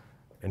ambitious.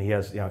 And he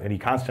has, you know, and he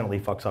constantly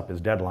fucks up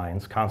his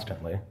deadlines,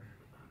 constantly.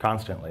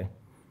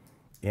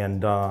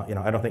 And, you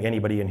know, I don't think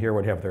anybody in here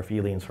would have their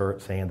feelings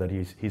hurt saying that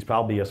he's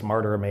probably a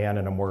smarter man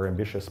and a more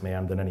ambitious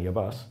man than any of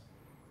us.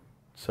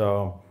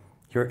 So,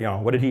 here, you know,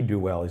 what did he do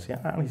well?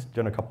 He's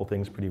done a couple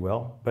things pretty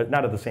well, but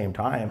not at the same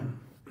time.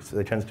 So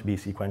it tends to be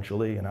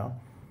sequentially, you know.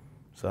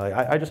 So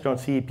I just don't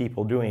see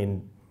people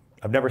doing,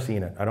 I've never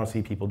seen it. I don't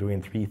see people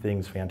doing 3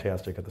 things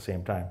fantastic at the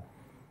same time.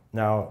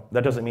 Now,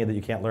 that doesn't mean that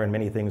you can't learn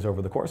many things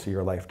over the course of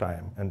your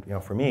lifetime. And, you know,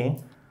 for me,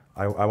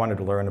 I wanted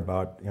to learn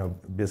about, you know,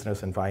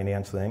 business and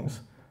finance things.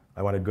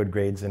 I wanted good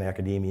grades in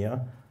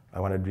academia. I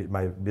wanted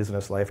my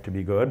business life to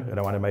be good, and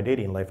I wanted my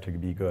dating life to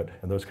be good.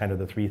 And those kind of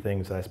the 3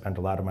 things that I spent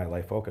a lot of my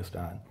life focused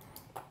on.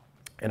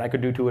 And I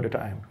could do 2 at a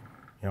time.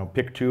 You know,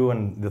 pick 2,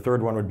 and the 3rd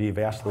one would be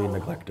vastly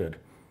neglected.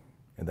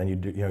 And then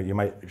you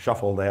might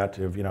shuffle that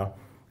to, you know,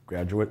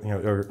 graduate, you know,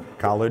 or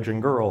college and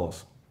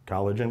girls,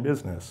 college and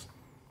business,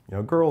 you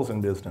know, girls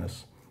and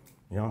business,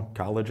 you know,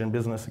 college and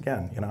business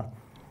again, you know.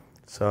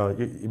 So,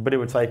 but it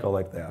would cycle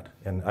like that.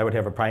 And I would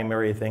have a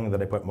primary thing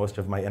that I put most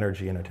of my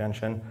energy and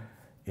attention.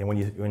 And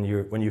when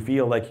you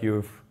feel like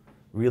you've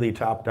really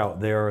topped out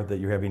there, that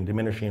you're having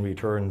diminishing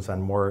returns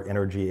on more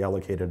energy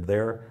allocated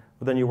there,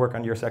 well, then you work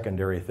on your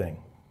secondary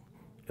thing.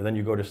 And then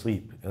you go to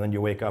sleep. And then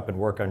you wake up and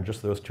work on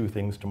just those 2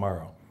 things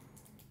tomorrow.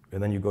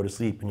 And then you go to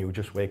sleep and you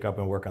just wake up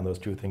and work on those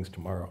 2 things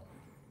tomorrow.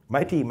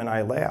 My team and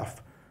I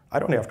laugh. I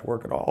don't have to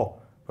work at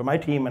all. But my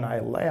team and I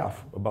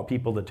laugh about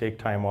people that take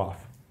time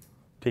off.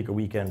 Take a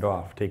weekend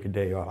off, take a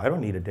day off. I don't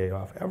need a day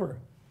off, ever.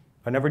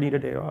 I never need a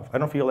day off. I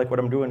don't feel like what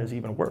I'm doing is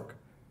even work.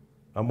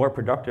 I'm more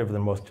productive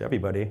than most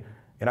everybody,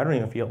 and I don't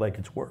even feel like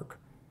it's work.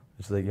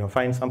 It's like, you know,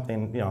 find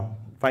something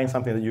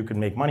that you can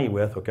make money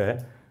with, okay?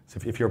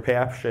 So if your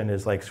passion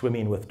is like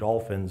swimming with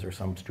dolphins or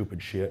some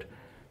stupid shit,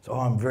 so, oh,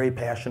 I'm very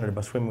passionate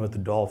about swimming with the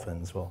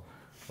dolphins. Well,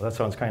 that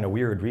sounds kind of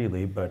weird,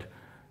 really, but,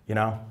 you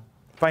know,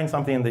 find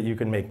something that you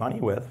can make money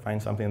with, find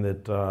something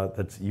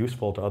that's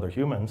useful to other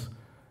humans.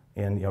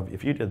 And, you know,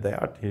 if you did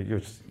that,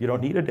 you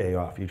don't need a day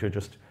off. You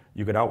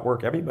could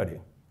outwork everybody.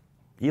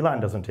 Elon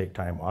doesn't take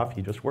time off,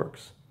 he just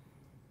works.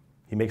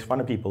 He makes fun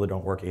of people that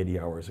don't work 80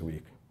 hours a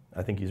week.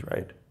 I think he's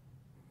right.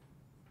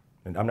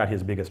 And I'm not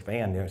his biggest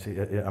fan. You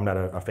know, I'm not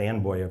a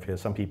fanboy of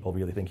his. Some people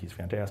really think he's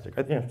fantastic.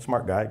 You know,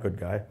 smart guy, good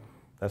guy.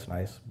 That's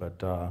nice. But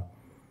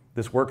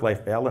this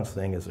work-life balance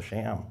thing is a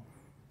sham.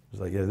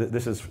 It's like, yeah,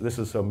 this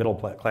is so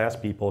middle-class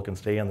people can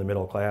stay in the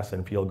middle class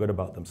and feel good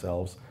about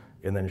themselves,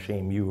 and then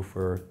shame you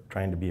for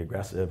trying to be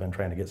aggressive and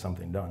trying to get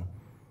something done.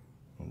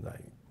 And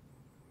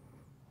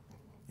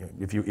you know,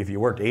 if you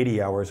worked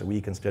 80 hours a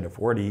week instead of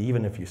 40,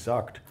 even if you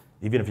sucked,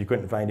 even if you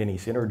couldn't find any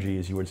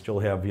synergies, you would still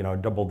have, you know,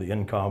 double the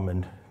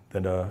income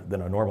than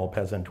a normal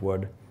peasant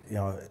would. You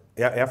know,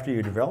 after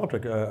you developed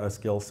a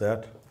skill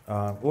set,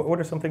 what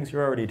are some things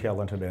you're already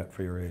talented at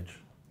for your age?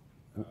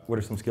 What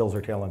are some skills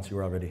or talents you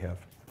already have?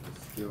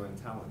 Skill and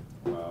talent.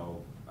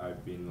 Well,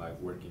 I've been like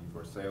working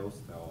for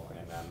sales now,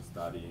 and I'm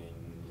studying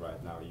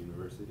right now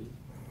university.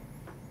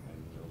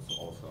 And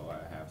also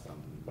I have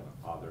some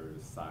other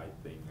side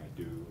thing I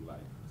do, like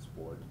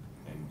sport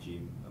and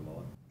gym a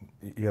lot.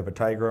 You have a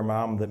tiger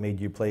mom that made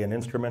you play an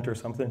instrument or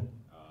something?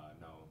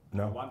 No.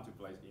 No? I want to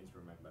play the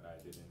instrument, but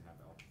I didn't have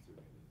the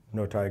opportunity.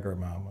 No tiger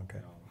mom, okay.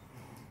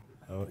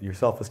 No. Your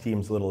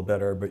self-esteem's a little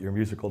better, but your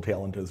musical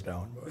talent is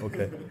down.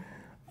 Okay.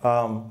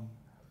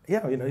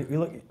 Yeah, you know, you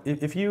look,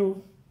 if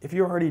you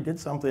already did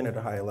something at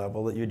a high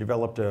level, that you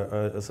developed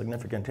a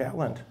significant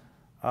talent,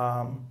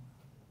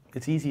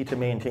 it's easy to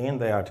maintain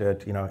that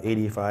at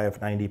 85,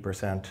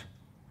 90%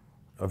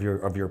 of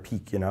your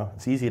peak.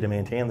 It's easy to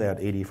maintain that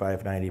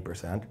 85,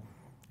 90%,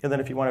 and then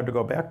if you wanted to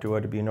go back to it,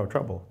 it'd be no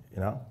trouble.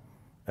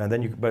 And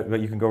then but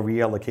you can go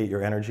reallocate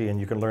your energy, and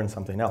you can learn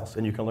something else,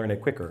 and you can learn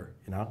it quicker.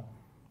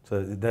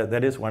 So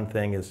that is one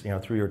thing is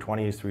through your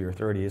 20s, through your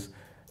 30s,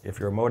 if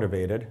you're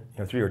motivated,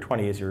 through your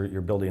 20s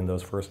you're building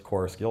those first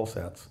core skill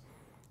sets,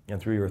 and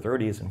through your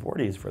 30s and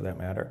 40s for that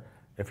matter.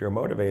 If you're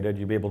motivated,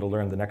 you'll be able to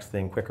learn the next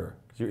thing quicker.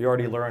 Because you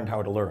already learned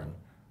how to learn.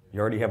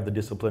 You already have the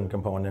discipline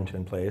component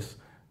in place.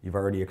 You've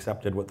already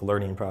accepted what the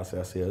learning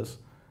process is.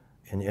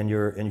 And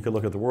you can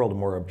look at the world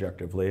more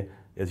objectively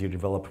as you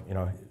develop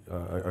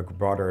a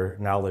broader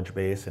knowledge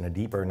base and a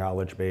deeper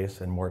knowledge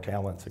base and more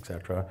talents,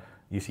 etc.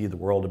 You see the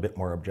world a bit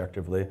more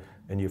objectively,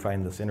 and you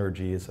find the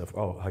synergies of,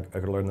 oh, I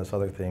could learn this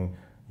other thing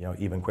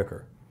even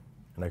quicker.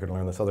 And I could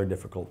learn this other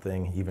difficult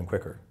thing even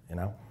quicker.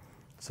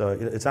 So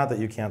it's not that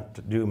you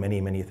can't do many,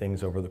 many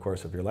things over the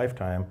course of your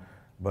lifetime,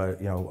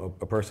 but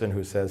a person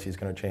who says he's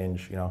going to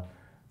change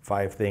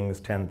 5 things,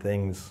 10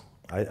 things,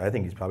 I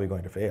think he's probably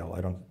going to fail.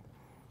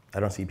 I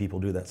don't see people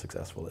do that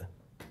successfully.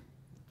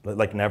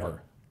 Like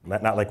never.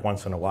 Not like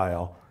once in a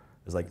while.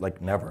 It's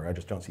like never. I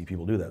just don't see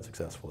people do that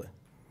successfully.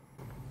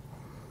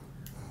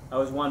 I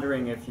was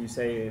wondering if you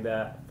say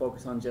that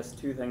focus on just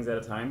 2 things at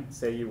a time.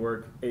 Say you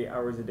work 8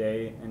 hours a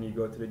day and you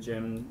go to the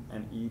gym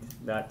and eat.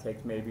 That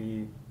takes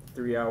maybe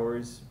 3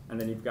 hours, and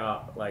then you've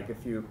got like a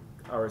few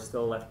hours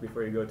still left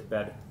before you go to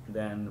bed.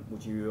 Then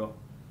would you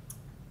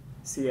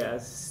see it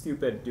as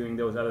stupid doing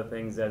those other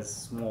things as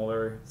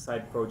smaller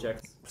side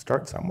projects?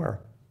 Start somewhere.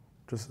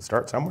 Just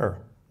start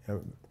somewhere.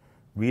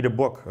 Read a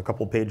book, a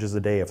couple pages a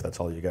day if that's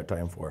all you got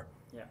time for.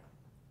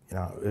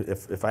 Yeah.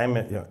 If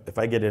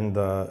I get in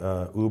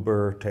the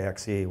Uber,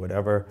 taxi,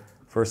 whatever,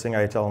 first thing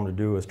I tell them to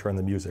do is turn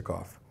the music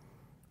off.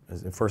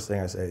 The first thing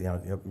I say,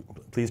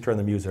 please turn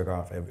the music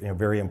off. I have a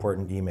very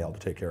important email to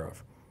take care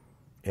of.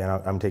 And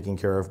I'm taking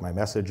care of my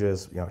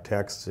messages,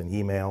 texts and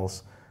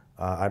emails.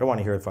 I don't want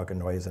to hear fucking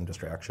noise and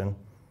distraction.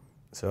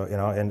 So,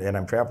 and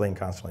I'm traveling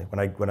constantly.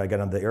 When I get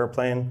on the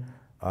airplane,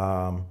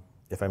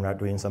 if I'm not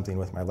doing something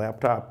with my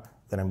laptop,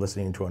 then I'm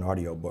listening to an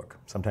audio book.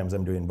 Sometimes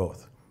I'm doing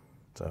both.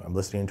 So I'm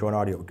listening to an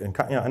audio,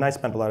 and I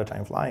spend a lot of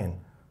time flying.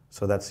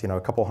 So that's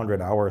a couple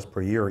hundred hours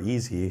per year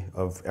easy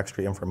of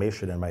extra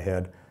information in my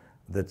head.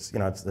 That's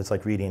it's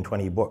like reading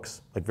 20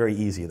 books, like very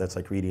easy. That's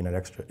like reading an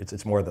extra.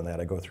 It's more than that.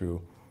 I go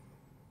through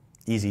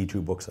easy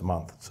 2 books a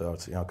month. So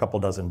it's a couple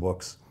dozen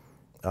books,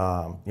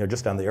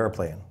 just on the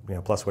airplane.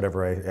 Plus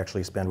whatever I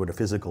actually spend with a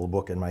physical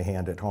book in my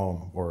hand at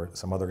home or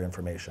some other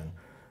information.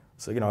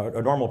 So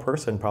a normal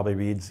person probably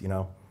reads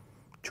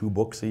 2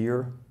 books a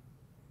year.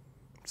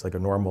 It's like a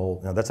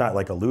normal. That's not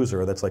like a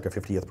loser. That's like a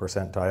 50th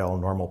percentile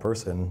normal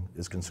person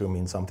is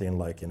consuming something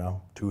like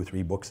 2 or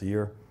 3 books a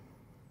year.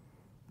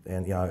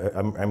 And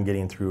I'm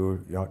getting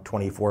through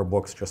 24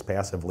 books just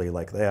passively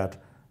like that,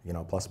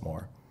 plus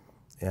more.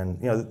 And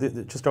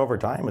just over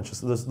time, it's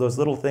just those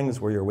little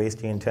things where you're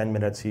wasting 10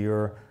 minutes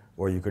here,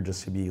 or you could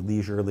just be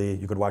leisurely.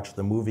 You could watch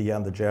the movie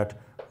on the jet,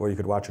 or you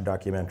could watch a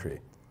documentary.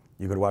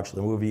 You could watch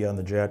the movie on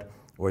the jet,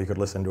 or you could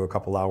listen to a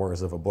couple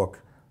hours of a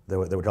book that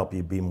would help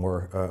you be a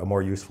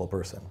more useful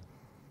person.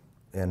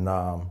 And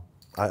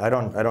I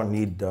don't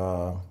need.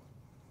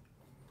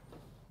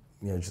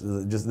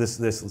 Just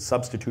this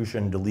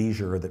substitution to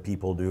leisure that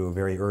people do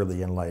very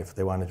early in life.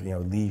 They want it,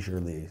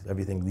 leisurely,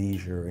 everything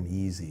leisure and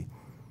easy.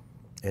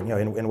 And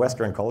in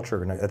Western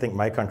culture, and I think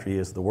my country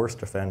is the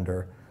worst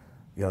offender.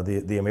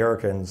 The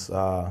Americans,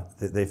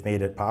 they've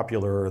made it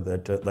popular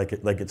that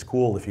like it's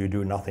cool if you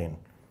do nothing.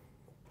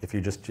 If you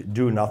just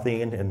do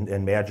nothing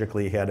and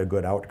magically had a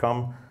good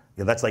outcome,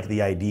 that's like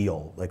the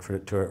ideal. Like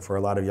for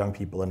a lot of young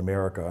people in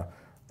America,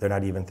 they're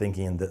not even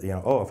thinking that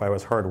if I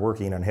was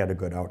hardworking and had a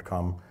good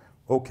outcome.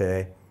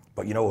 Okay,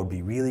 but it would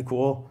be really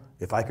cool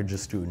if I could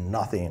just do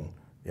nothing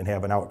and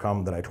have an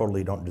outcome that I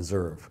totally don't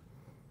deserve.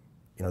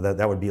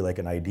 That would be like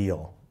an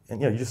ideal.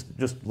 And you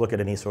just look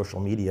at any social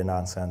media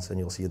nonsense and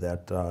you'll see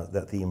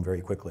that theme very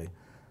quickly.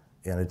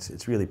 And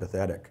it's really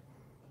pathetic.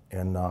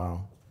 And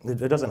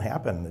it doesn't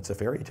happen. It's a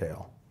fairy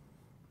tale.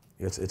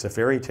 It's a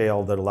fairy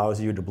tale that allows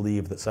you to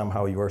believe that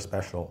somehow you're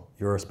special.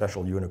 You're a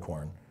special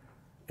unicorn.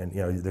 And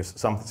there's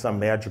some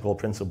magical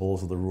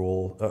principles of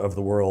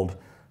the world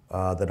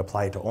that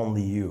apply to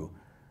only you.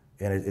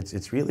 And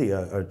it's really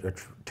a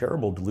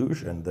terrible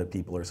delusion that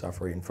people are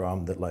suffering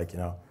from, that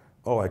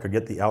I could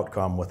get the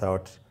outcome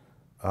without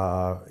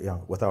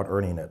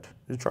earning it.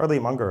 Charlie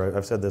Munger,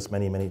 I've said this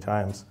many, many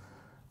times.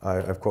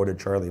 I've quoted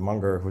Charlie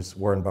Munger, who's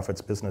Warren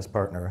Buffett's business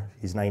partner.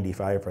 He's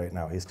 95 right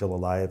now. He's still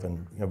alive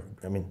and,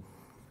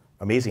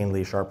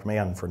 amazingly sharp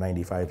man for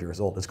 95 years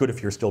old. It's good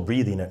if you're still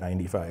breathing at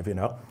 95,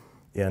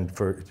 And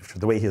for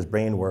the way his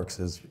brain works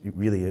is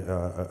really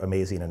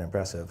amazing and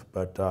impressive.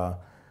 But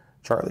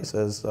Charlie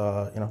says,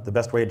 the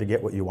best way to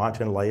get what you want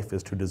in life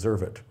is to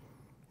deserve it.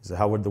 He said,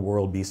 how would the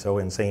world be so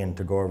insane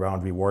to go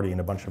around rewarding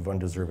a bunch of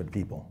undeserved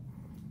people?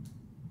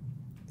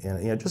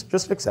 And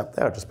just accept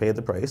that. Just pay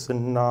the price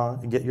and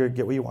get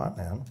what you want,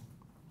 man.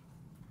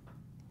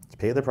 Just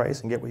pay the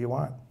price and get what you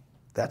want.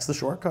 That's the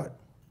shortcut.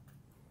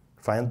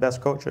 Find the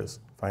best coaches,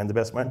 find the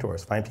best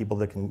mentors, find people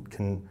that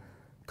can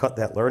cut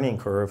that learning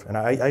curve. And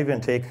I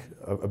even take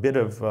a bit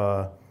of,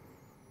 I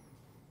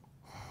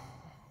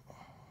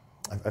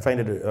find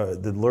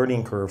it, the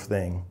learning curve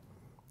thing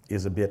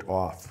is a bit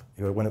off.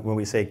 You know, when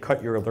we say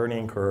cut your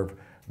learning curve,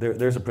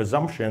 there's a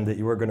presumption that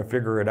you are going to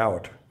figure it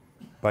out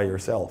by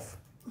yourself.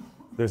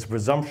 There's a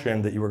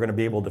presumption that you are going to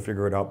be able to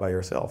figure it out by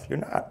yourself. You're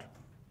not.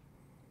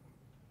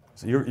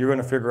 So you're going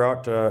to figure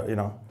out, you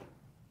know,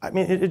 I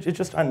mean, it's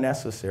just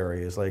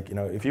unnecessary. It's like, you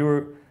know, if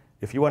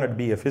you wanted to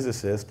be a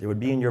physicist, it would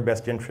be in your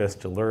best interest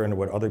to learn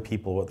what other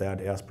people with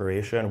that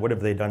aspiration, what have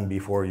they done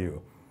before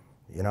you,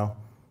 you know?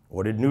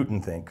 What did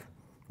Newton think?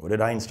 What did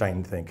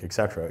Einstein think, et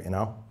cetera, you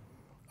know?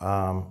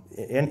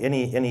 In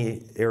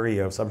any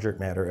area of subject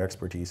matter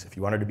expertise, if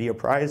you wanted to be a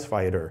prize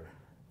fighter,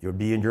 it would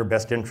be in your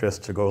best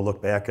interest to go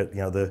look back at,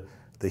 you know,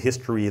 the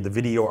history, the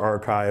video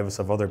archives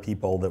of other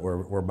people that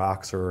were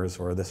boxers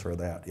or this or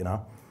that, you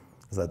know?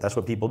 That's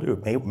what people do.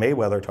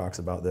 Mayweather talks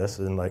about this,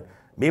 and like,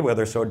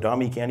 Mayweather's so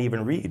dumb he can't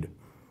even read.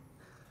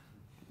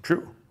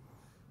 True.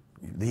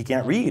 He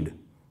can't read,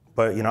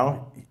 but you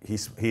know,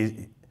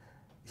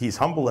 he's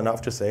humble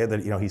enough to say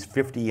that, you know, he's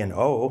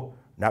 50-0,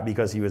 not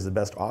because he was the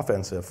best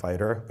offensive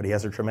fighter, but he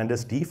has a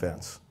tremendous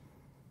defense.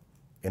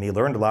 And he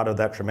learned a lot of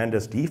that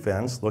tremendous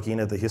defense looking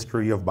at the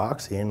history of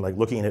boxing, like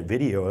looking at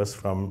videos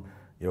from,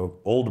 you know,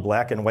 old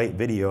black and white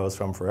videos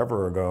from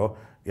forever ago,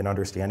 and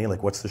understanding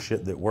like what's the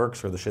shit that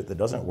works or the shit that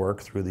doesn't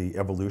work through the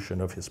evolution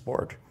of his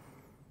sport.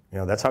 You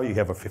know, that's how you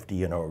have a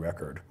 50-0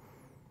 record.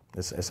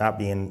 It's not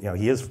being, you know,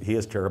 he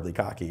is terribly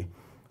cocky,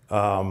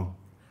 but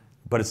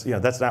it's, you know,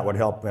 that's not what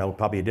helped. Well,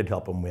 probably it did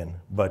help him win,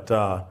 but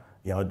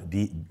you know,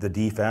 the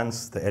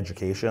defense, the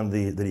education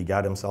that he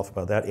got himself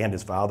about that, and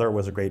his father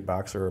was a great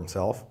boxer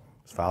himself.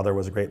 His father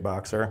was a great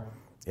boxer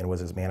and was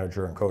his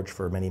manager and coach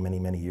for many, many,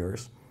 many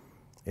years.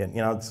 And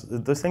you know,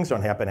 those things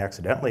don't happen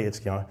accidentally. It's,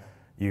 you know,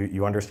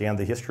 you understand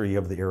the history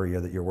of the area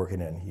that you're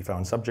working in. He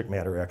found subject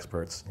matter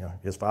experts, you know,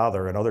 his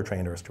father and other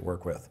trainers to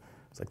work with.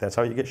 It's like, that's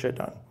how you get shit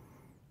done.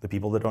 The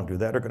people that don't do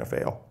that are going to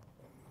fail.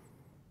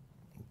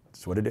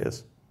 That's what it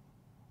is.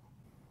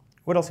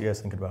 What else are you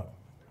guys thinking about?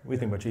 What do you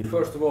think about Chief?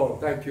 First of all,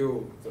 thank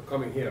you for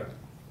coming here,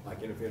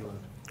 like in Finland.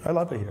 I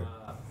love it here.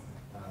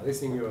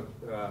 Listening your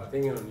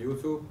thing on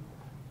YouTube,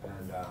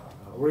 and I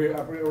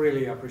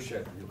really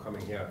appreciate you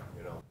coming here,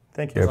 you know.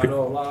 Thank you. I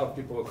know a lot of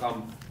people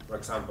come, for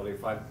example,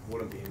 if I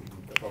wouldn't be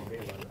from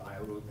Finland, I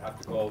would have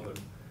to go and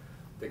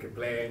take a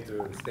plane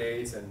to the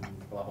States and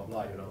blah, blah,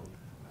 blah, you know.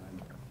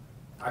 And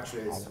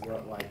actually, it's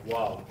like,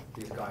 wow,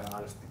 this guy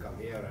honestly come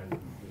here and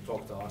you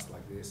talk to us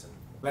like this. And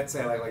let's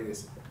say like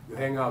this, you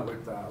hang out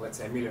with, let's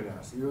say,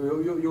 millionaires.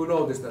 You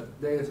notice that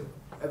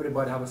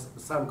everybody has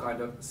some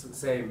kind of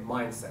same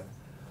mindset.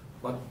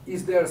 But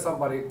is there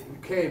somebody who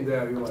came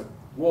there, you're like,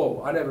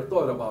 whoa, I never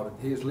thought about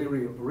it. He's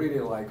really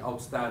like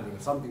outstanding.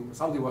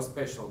 Something was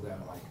special there.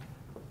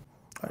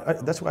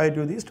 Like. That's why I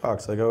do these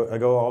talks. I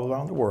go all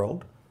around the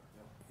world.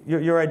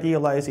 You're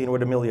idealizing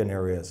what a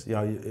millionaire is. You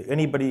know,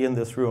 anybody in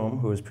this room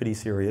who is pretty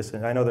serious,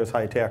 and I know there's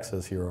high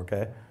taxes here,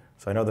 okay?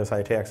 So I know there's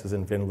high taxes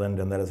in Finland,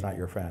 and that is not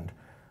your friend.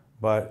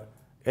 But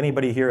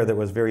anybody here that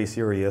was very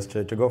serious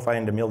to go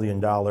find $1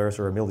 million or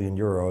 €1 million,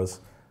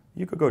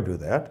 you could go do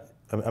that.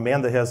 A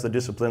man that has the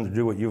discipline to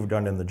do what you've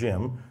done in the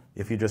gym,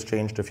 if you just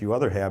changed a few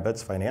other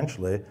habits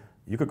financially,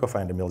 you could go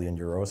find €1 million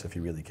if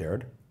you really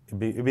cared.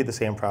 It'd be the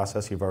same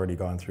process you've already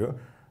gone through.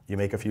 You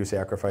make a few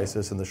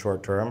sacrifices in the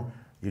short term,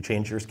 you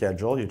change your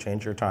schedule, you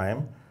change your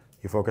time,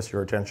 you focus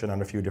your attention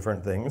on a few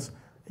different things,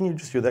 and you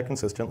just do that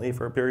consistently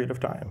for a period of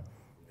time.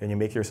 And you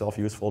make yourself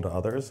useful to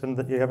others, and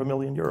then you have €1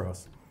 million.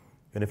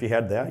 And if you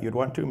had that, you'd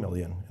want 2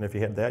 million. And if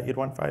you had that, you'd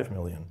want 5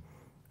 million.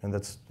 And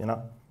that's, you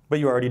know, but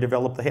you already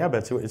developed the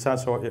habits. It's not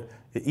so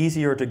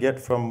easier to get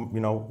from, you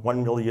know,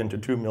 1 million to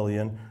 2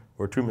 million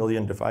or 2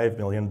 million to 5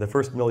 million. The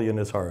first million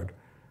is hard.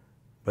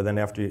 But then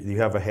after you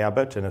have a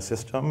habit and a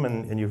system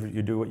and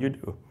you do what you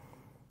do.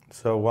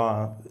 So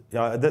you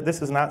know,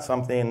 this is not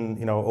something,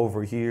 you know,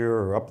 over here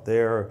or up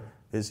there.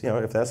 Is, you know,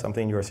 if that's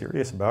something you're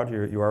serious about,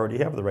 you already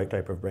have the right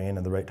type of brain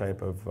and the right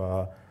type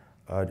of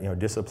you know,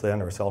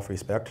 discipline or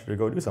self-respect to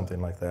go do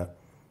something like that.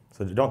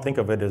 So don't think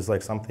of it as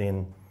like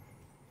something,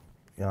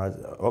 you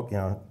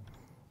know,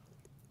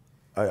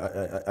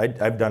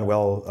 I've done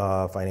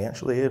well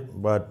financially,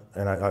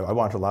 and I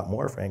want a lot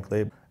more,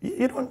 frankly.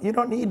 You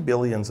don't need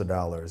billions of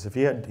dollars. If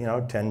you had, you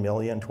know, 10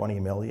 million, 20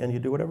 million, you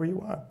do whatever you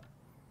want.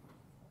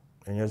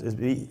 And you know, it'd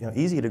be, you know,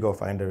 easy to go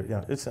find a, you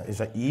know, it's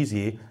not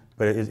easy,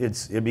 but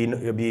it'd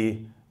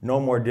be no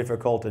more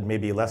difficult and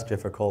maybe less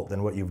difficult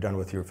than what you've done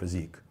with your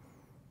physique.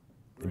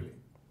 Really?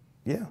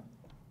 Yeah,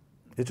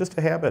 it's just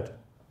a habit.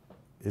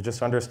 It's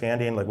just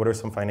understanding, like, what are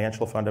some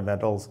financial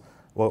fundamentals?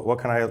 What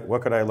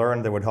could I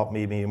learn that would help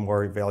me be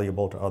more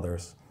valuable to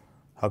others?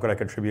 How could I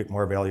contribute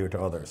more value to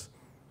others?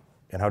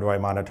 And how do I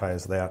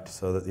monetize that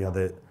so that, you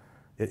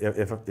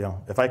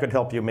know, if I could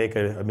help you make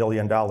 $1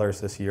 million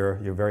this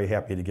year, you're very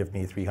happy to give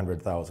me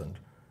 300,000.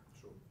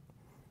 Sure.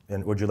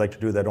 And would you like to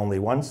do that only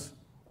once?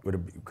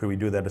 Could we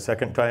do that a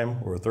second time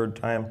or a third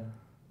time?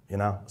 You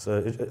know,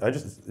 so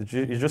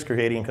you're just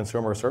creating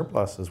consumer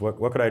surpluses.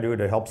 What could I do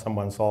to help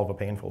someone solve a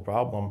painful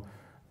problem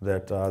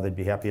that they'd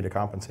be happy to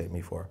compensate me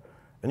for?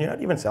 And you're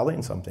not even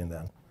selling something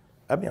then.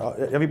 I mean,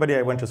 everybody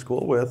I went to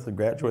school with,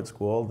 graduate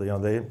school, you know,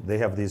 they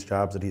have these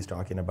jobs that he's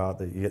talking about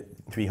that you get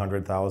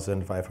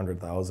 300,000,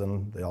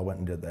 500,000. They all went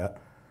and did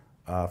that.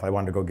 If I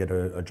wanted to go get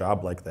a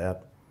job like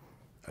that,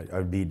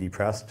 I'd be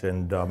depressed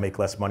and make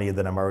less money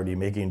than I'm already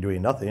making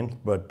doing nothing.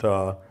 But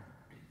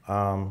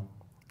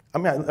I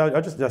mean,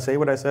 I'll just say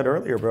what I said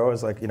earlier, bro.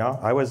 Is like, you know,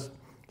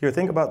 here,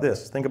 think about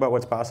this. Think about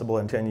what's possible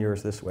in 10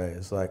 years this way.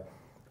 It's like,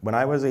 when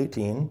I was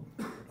 18,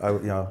 you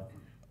know,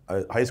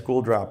 a high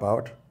school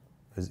dropout,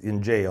 was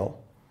in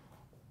jail.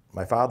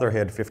 My father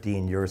had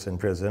 15 years in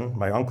prison.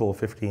 My uncle,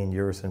 15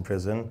 years in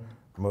prison.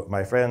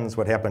 My friends,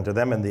 what happened to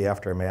them in the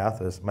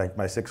aftermath is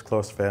my 6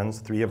 close friends,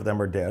 3 of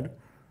them are dead.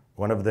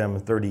 One of them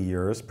 30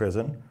 years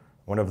prison.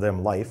 One of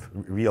them life,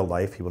 real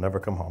life. He will never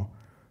come home.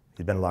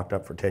 He's been locked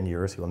up for 10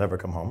 years. He will never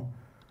come home.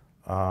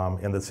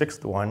 And the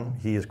 6th one,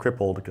 he is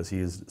crippled because he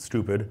is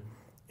stupid.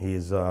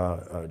 He's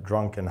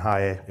drunk and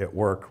high at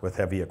work with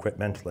heavy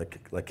equipment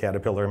like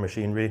Caterpillar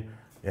machinery,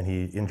 and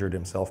he injured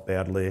himself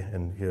badly,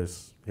 and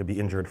he'll be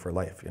injured for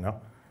life, you know?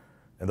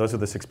 And those are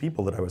the 6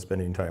 people that I was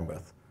spending time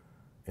with.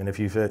 And if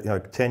you said, you know,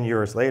 10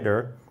 years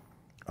later,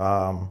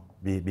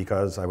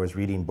 because I was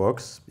reading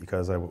books,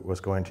 because I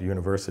was going to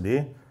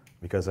university,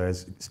 because I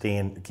was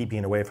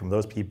keeping away from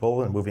those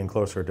people and moving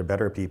closer to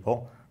better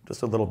people,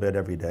 just a little bit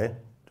every day.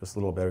 Just a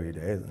little bit every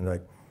day, and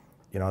like,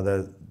 you know,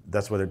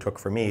 that's what it took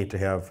for me to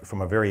have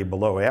from a very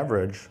below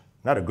average,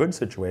 not a good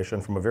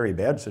situation, from a very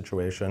bad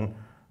situation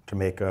to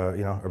make a,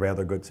 you know, a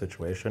rather good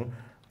situation.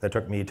 That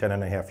took me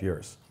 10.5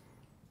 years.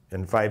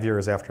 And 5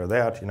 years after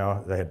that, you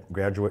know, I had a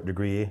graduate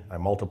degree. I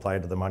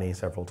multiplied the money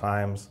several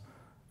times,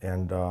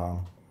 and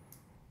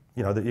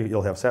you know,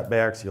 you'll have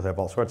setbacks, you'll have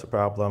all sorts of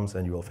problems,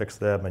 and you will fix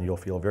them, and you'll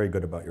feel very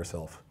good about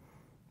yourself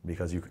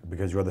because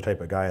you're the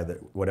type of guy that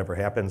whatever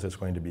happens, it's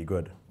going to be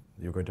good.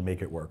 You're going to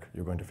make it work.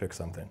 You're going to fix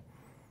something.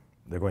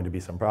 There's going to be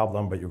some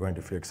problem, but you're going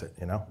to fix it,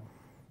 you know?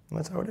 And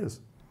that's how it is.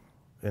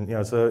 And, you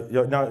know, so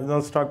you know, now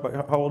let's talk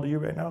about, how old are you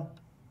right now?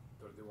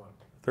 31.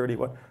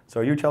 31.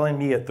 So you're telling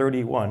me at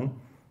 31,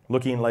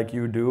 looking like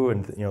you do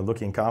and, you know,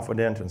 looking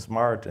confident and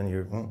smart and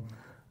you're, all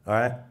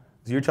right?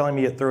 So you're telling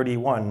me at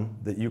 31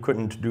 that you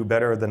couldn't do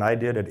better than I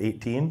did at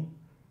 18?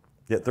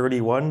 At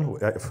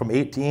 31, from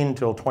 18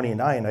 till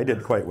 29, I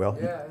did quite well.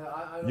 Yeah,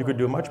 I know. You could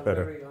do much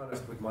better. I'm very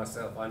honest with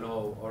myself. I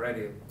know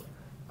already.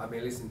 I've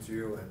been listening to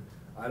you, and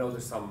I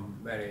noticed some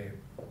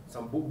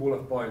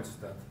bullet points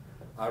that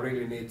I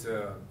really need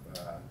to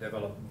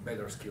develop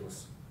better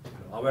skills. You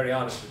know, I'm very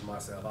honest with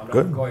myself. I'm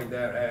not going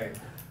there, hey,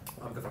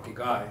 I'm the fucking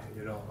guy.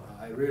 You know,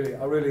 I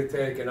really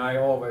take, and I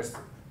always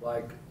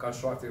like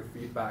constructive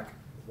feedback,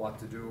 what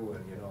to do,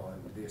 and you know,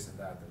 and this and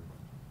that.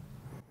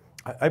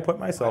 And I put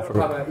myself. I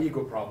don't have an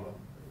ego problem.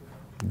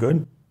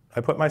 Good. I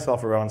put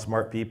myself around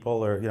smart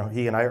people, or, you know,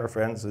 he and I are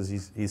friends.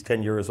 He's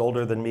 10 years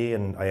older than me,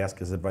 and I ask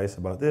his advice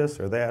about this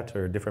or that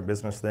or different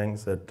business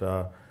things that,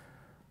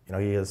 you know,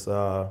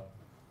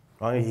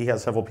 he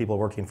has several people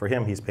working for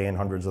him. He's paying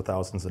hundreds of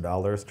thousands of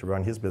dollars to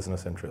run his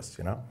business interests,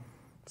 you know.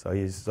 So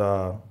he's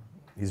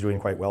doing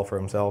quite well for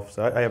himself.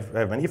 So I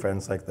have many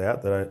friends like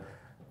that I, you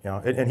know,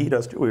 and he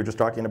does too. We were just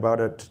talking about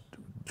it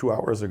 2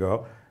 hours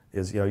ago.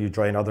 Is, you know, you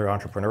join other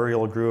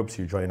entrepreneurial groups,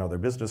 you join other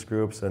business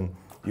groups, and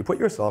you put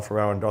yourself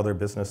around other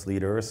business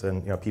leaders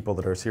and, you know, people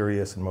that are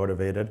serious and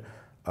motivated.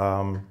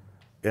 And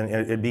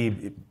it'd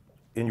be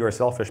in your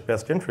selfish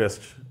best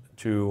interest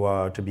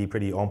to be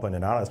pretty open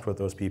and honest with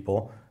those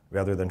people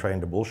rather than trying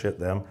to bullshit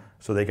them,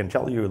 so they can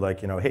tell you,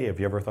 like, you know, hey, have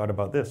you ever thought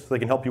about this? So they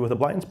can help you with a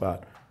blind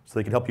spot. So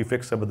they can help you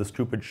fix some of the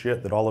stupid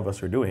shit that all of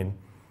us are doing.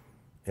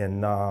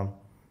 And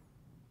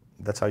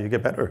that's how you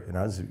get better, you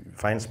know, is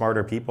find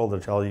smarter people to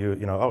tell you,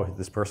 you know, oh,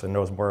 this person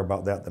knows more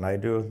about that than I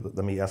do.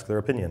 Let me ask their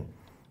opinion.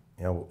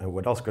 You know,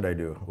 what else could I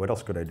do? What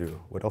else could I do?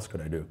 What else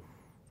could I do?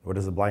 What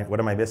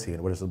am I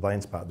missing? What is the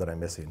blind spot that I'm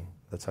missing?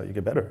 That's how you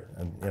get better.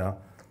 And, you know,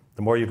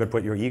 the more you could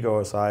put your ego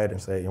aside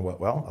and say, you know what,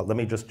 well, let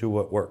me just do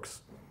what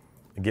works.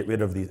 And get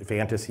rid of these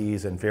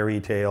fantasies and fairy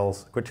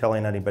tales. Quit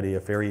telling anybody a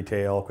fairy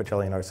tale. Quit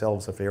telling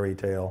ourselves a fairy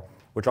tale,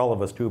 which all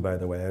of us do, by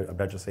the way. I'm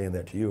not just saying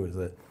that to you, is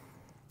that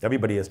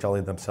everybody is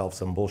telling themselves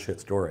some bullshit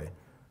story.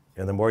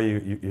 And the more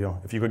you know,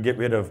 if you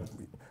could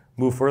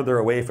move further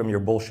away from your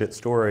bullshit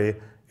story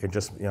and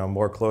just, you know,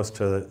 more close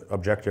to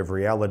objective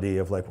reality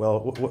of like, well,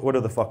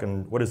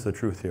 what is the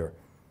truth here?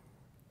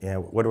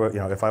 And what do I, you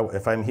know,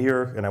 if I'm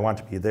here and I want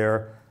to be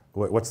there,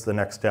 what's the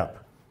next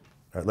step?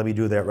 All right, let me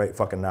do that right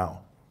fucking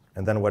now.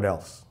 And then what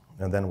else?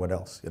 And then what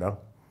else, you know?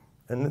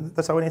 And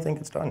that's how anything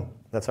gets done.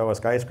 That's how a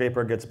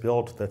skyscraper gets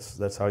built.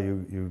 That's how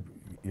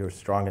you're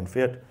strong and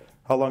fit.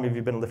 How long have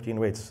you been lifting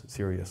weights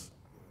serious?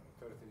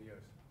 13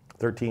 years.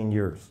 13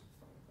 years.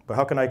 But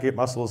how can I get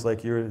muscles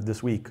like you're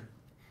this week?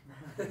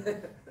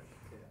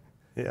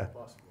 Yeah.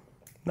 Possible.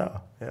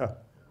 No, yeah.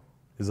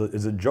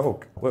 Is a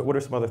joke. What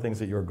are some other things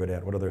that you're good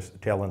at? What other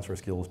talents or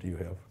skills do you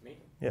have? Me?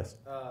 Yes.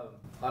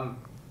 I'm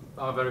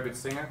a very good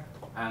singer,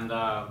 and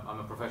I'm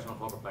a professional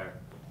poker player.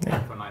 Yeah.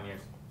 For 9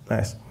 years.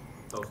 Nice.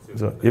 Those two.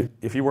 So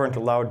if you weren't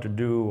allowed to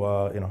do,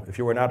 if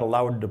you were not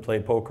allowed to play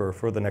poker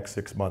for the next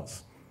 6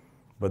 months,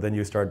 but then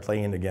you start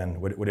playing again,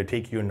 would it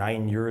take you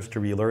 9 years to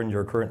relearn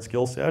your current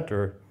skill set,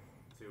 or?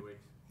 2 weeks.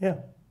 Yeah,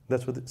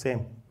 that's what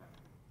same.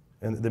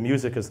 And the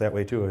music is that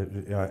way too.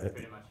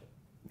 Pretty much.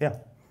 Yeah.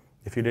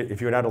 If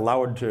you're not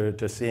allowed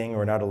to sing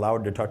or not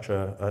allowed to touch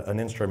an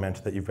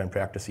instrument that you've been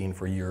practicing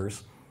for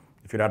years,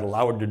 if you're not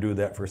allowed to do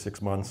that for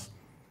 6 months,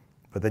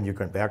 but then you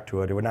come back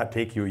to it, it would not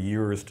take you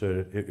years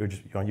to,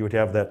 you would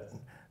have that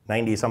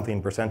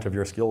 90-something% of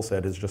your skill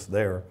set is just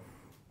there.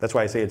 That's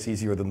why I say it's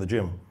easier than the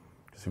gym.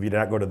 Because if you did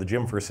not go to the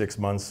gym for 6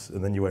 months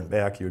and then you went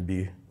back, you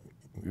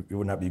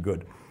would not be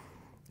good.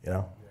 You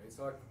know? Yeah, it's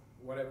like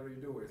whatever you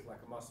do is like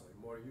a muscle.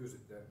 The more you use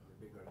it, the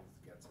bigger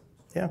it gets.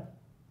 Yeah.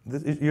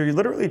 You're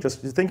literally just,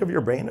 think of your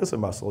brain as a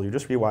muscle. You're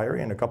just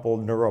rewiring a couple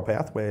neural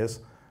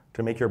pathways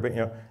to make your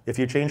brain, if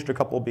you changed a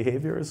couple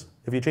behaviors,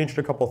 if you changed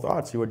a couple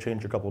thoughts, you would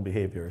change a couple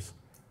behaviors.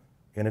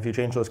 And if you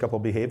change those couple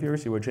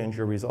behaviors, you would change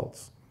your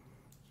results.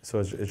 So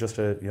it's just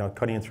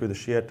cutting through the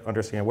shit,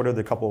 understanding what are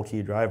the couple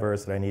key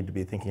drivers that I need to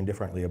be thinking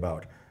differently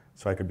about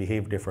so I could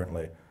behave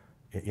differently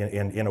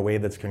in a way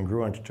that's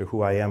congruent to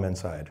who I am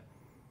inside.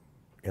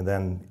 And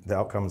then the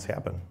outcomes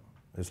happen.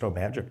 There's no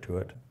magic to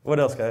it. What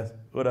else, guys?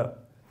 What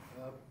up?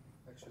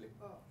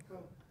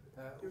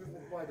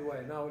 By the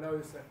way, now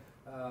you say,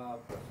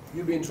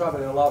 you've been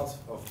traveling a lot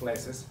of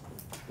places.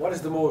 What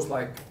is the most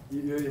like,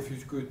 if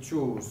you could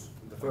choose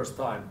the first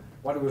time,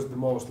 what was the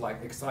most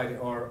like exciting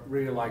or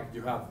really like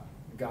you have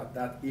got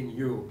that in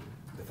you,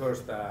 the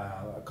first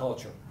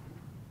culture?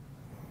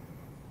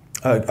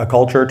 A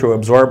culture to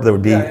absorb that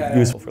would be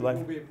useful for life.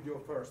 What would be your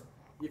first,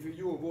 if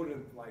you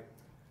wouldn't like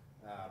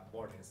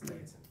born in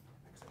States,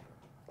 etc.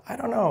 I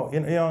don't know.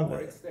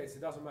 Or in States,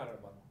 it doesn't matter,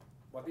 but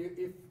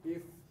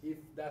if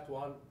that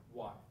one,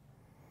 why?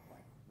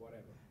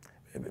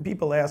 Whatever.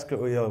 People ask,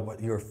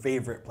 what your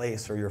favorite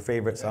place or your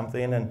favorite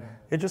something, and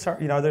it just,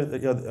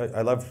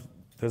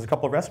 there's a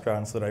couple of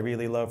restaurants that I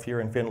really love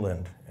here in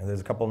Finland, and there's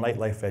a couple of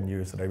nightlife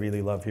venues that I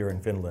really love here in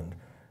Finland,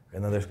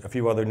 and then there's a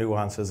few other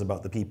nuances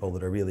about the people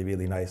that are really,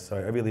 really nice. So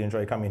I really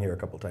enjoy coming here a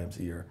couple times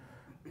a year.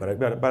 But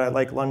I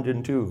like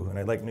London too, and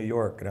I like New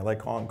York, and I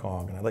like Hong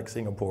Kong, and I like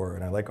Singapore,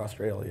 and I like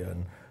Australia,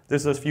 and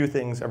there's those few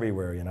things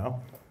everywhere,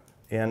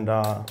 And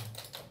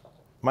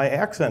my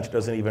accent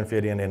doesn't even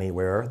fit in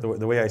anywhere.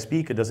 The way I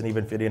speak, it doesn't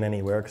even fit in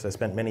anywhere because I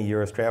spent many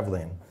years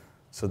traveling.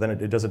 So then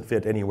it doesn't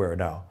fit anywhere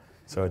now.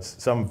 So it's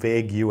some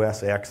vague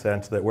US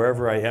accent that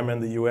wherever I am in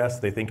the US,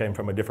 they think I'm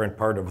from a different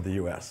part of the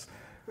US.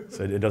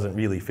 So it doesn't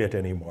really fit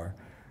anymore.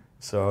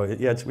 So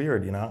it's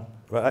weird,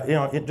 But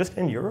just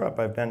in Europe,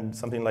 I've been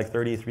something like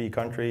 33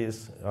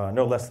 countries,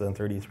 no less than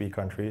 33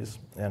 countries.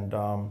 And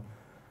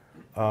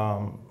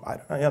I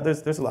don't know,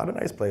 there's a lot of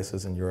nice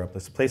places in Europe.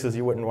 There's places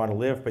you wouldn't want to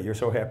live, but you're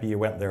so happy you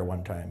went there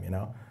one time,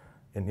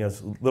 And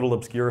it's little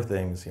obscure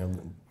things,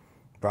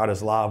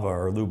 Bratislava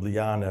or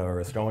Ljubljana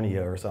or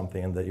Estonia or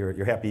something that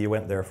you're happy you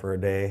went there for a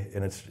day,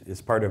 and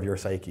it's part of your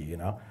psyche,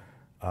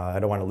 I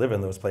don't want to live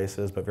in those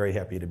places, but very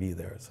happy to be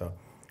there. So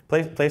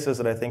places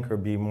that I think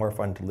would be more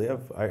fun to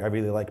live, I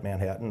really like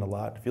Manhattan a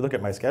lot. If you look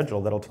at my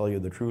schedule, that'll tell you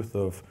the truth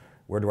of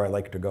where do I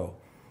like to go.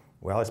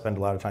 Well, I spend a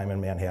lot of time in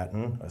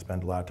Manhattan. I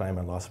spend a lot of time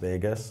in Las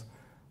Vegas.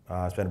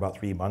 I spend about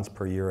 3 months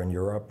per year in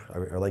Europe.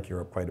 I like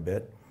Europe quite a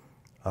bit.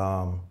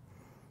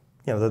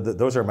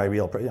 Those are my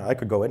real, I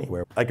could go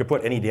anywhere. I could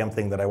put any damn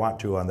thing that I want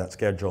to on that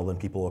schedule and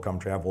people will come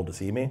travel to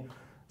see me.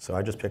 So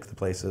I just pick the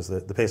places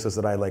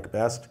that I like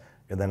best,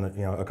 and then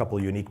a couple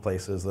of unique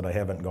places that I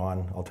haven't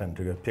gone. I'll tend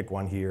to pick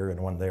one here and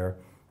one there,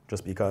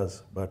 just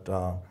because. But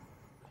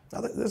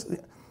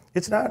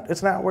it's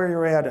not where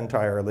you're at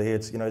entirely.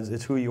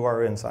 It's who you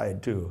are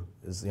inside too.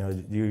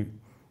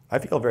 I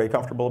feel very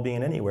comfortable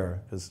being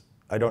anywhere because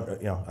I don't,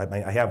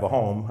 I have a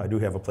home. I do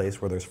have a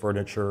place where there's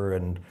furniture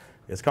and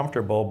it's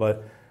comfortable,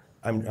 but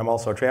I'm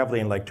also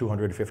traveling like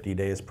 250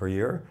 days per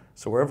year.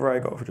 So wherever I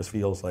go, it just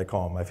feels like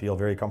home. I feel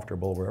very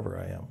comfortable wherever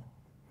I am.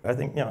 I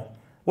think,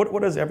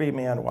 what does every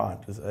man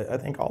want? I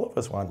think all of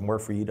us want more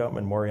freedom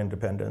and more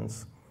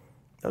independence.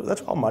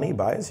 That's all money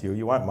buys you.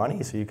 You want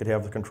money so you could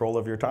have the control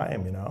of your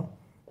time,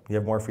 You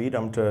have more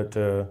freedom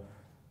to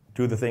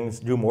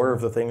do more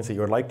of the things that you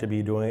would like to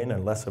be doing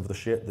and less of the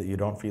shit that you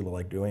don't feel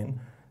like doing.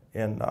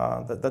 And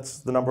that's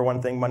the number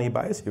one thing money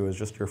buys you is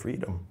just your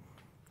freedom.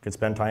 You can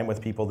spend time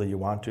with people that you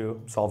want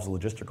to, solves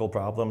logistical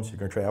problems, you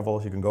can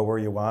travel, you can go where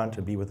you want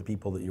and be with the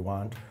people that you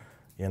want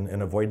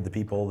and avoid the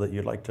people that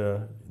you'd like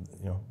to,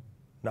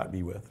 not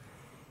be with.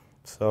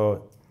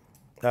 So,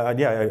 I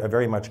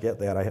very much get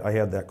that. I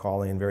had that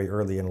calling very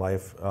early in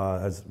life.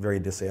 I was very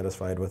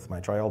dissatisfied with my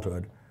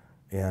childhood.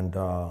 And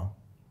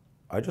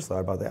I just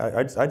thought about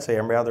that. I'd say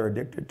I'm rather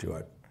addicted to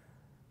it.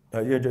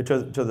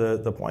 To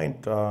the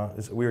point,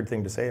 it's a weird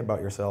thing to say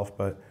about yourself,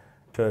 but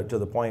to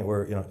the point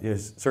where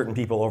certain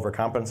people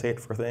overcompensate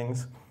for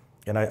things,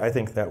 and I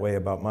think that way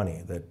about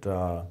money. That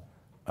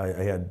I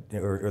had,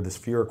 or this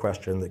fear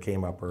question that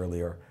came up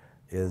earlier,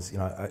 is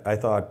I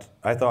thought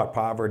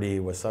poverty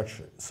was so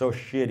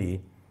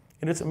shitty,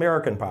 And it's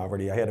American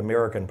poverty. I had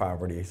American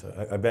poverty.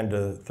 So I've been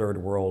to third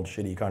world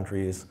shitty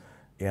countries,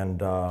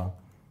 and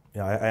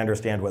I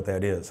understand what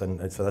that is,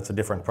 and so that's a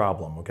different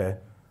problem, okay?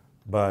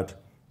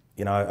 But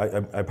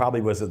I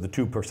probably was at the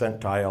 2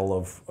 percentile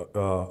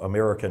of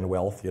American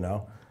wealth,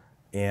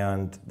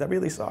 and that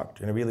really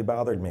sucked, and it really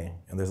bothered me.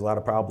 And there's a lot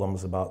of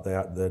problems about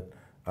that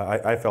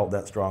I felt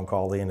that strong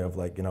calling of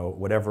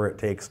whatever it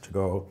takes to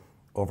go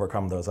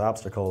overcome those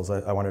obstacles.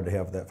 I wanted to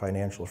have that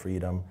financial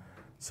freedom,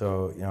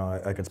 so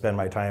I could spend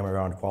my time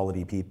around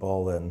quality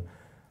people, and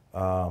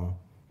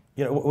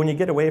when you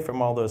get away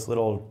from all those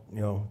little,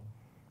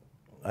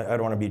 I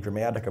don't want to be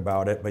dramatic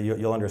about it, but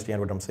you'll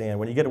understand what I'm saying.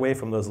 When you get away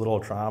from those little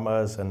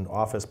traumas and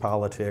office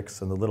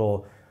politics and the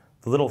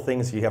little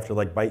things you have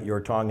to bite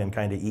your tongue and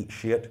kind of eat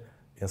shit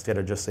instead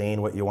of just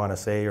saying what you want to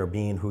say or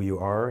being who you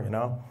are,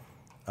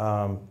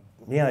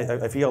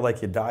 I feel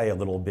like you die a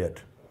little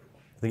bit.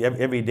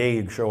 Every day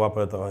you show up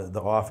at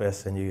the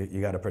office and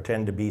you got to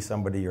pretend to be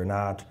somebody you're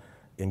not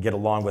and get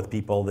along with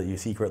people that you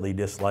secretly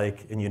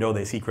dislike, and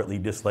they secretly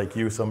dislike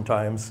you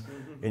sometimes,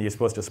 and you're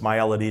supposed to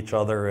smile at each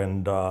other,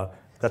 and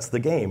that's the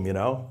game,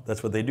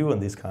 That's what they do in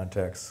these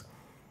contexts.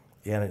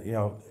 And,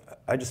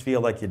 I just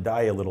feel like you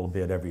die a little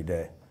bit every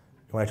day.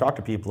 When I talk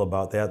to people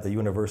about that, they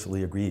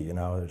universally agree,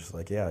 They're just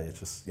like, yeah, it's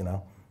just,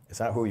 it's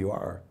not who you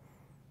are.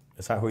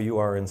 It's not who you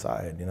are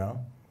inside,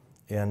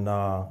 And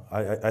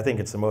I think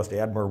it's the most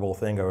admirable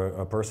thing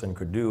a person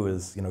could do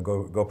is,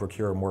 go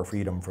procure more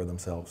freedom for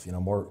themselves,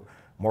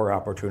 more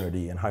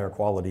opportunity and higher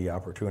quality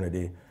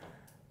opportunity.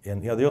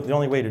 And, the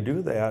only way to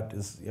do that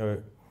is,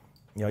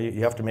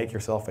 you have to make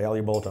yourself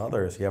valuable to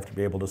others. You have to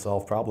be able to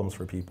solve problems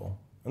for people.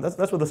 And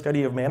that's what the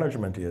study of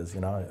management is,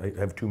 I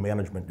have 2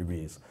 management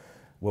degrees.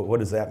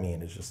 What does that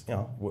mean? It's just,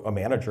 a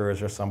manager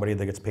is just somebody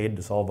that gets paid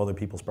to solve other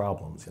people's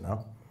problems,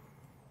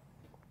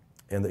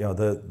 And,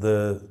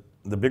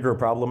 the bigger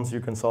problems you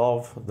can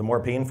solve, the more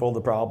painful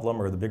the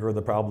problem, or the bigger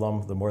the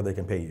problem, the more they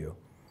can pay you.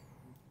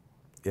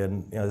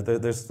 And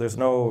there's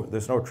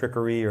no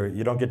trickery, or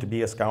you don't get to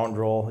be a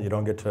scoundrel. You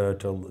don't get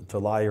to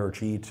lie or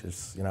cheat.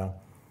 It's,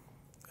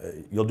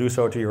 you'll do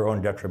so to your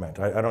own detriment.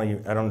 I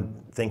don't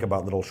think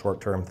about little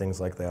short-term things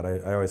like that.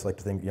 I always like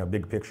to think,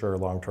 big picture or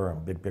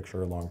long-term, big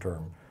picture or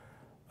long-term.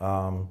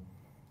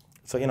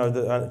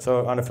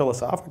 So on a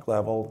philosophic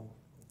level,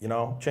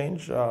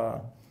 change.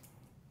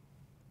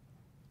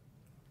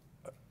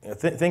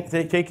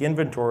 Take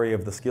inventory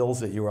of the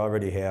skills that you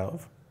already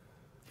have,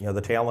 the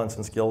talents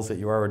and skills that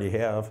you already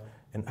have,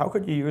 and how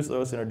could you use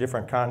those in a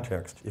different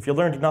context? If you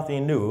learned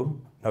nothing new,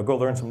 now go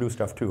learn some new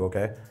stuff too,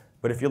 okay?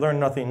 But if you learn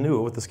nothing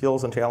new with the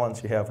skills and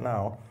talents you have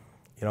now,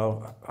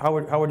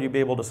 how would you be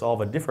able to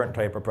solve a different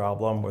type of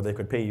problem where they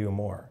could pay you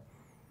more?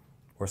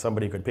 Or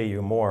somebody could pay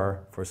you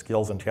more for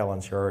skills and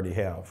talents you already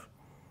have?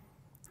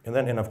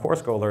 And of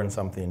course go learn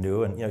something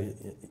new, and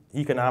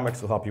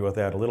economics will help you with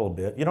that a little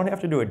bit. You don't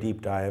have to do a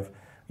deep dive.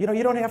 You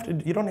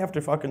don't have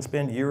to fucking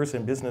spend years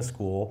in business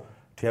school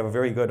to have a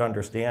very good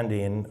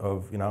understanding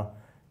of,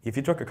 if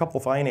you took a couple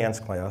finance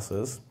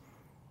classes,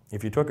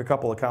 if you took a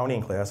couple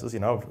accounting classes,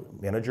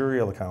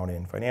 managerial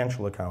accounting,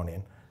 financial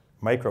accounting,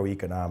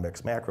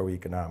 microeconomics,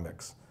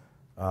 macroeconomics,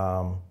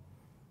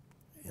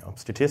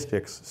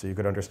 statistics, so you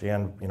could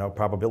understand,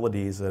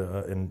 probabilities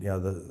and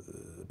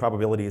the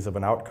probabilities of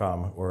an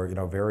outcome, or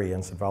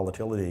variance and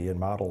volatility in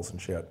models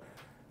and shit.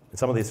 And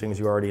some of these things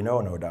you already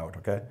know, no doubt.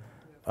 Okay,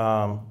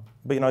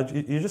 but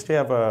you just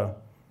have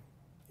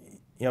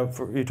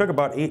you took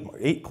about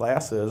eight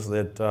classes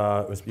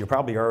that you're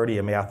probably already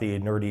a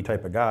mathy, nerdy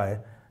type of guy.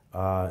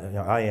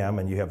 I am,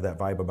 and you have that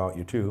vibe about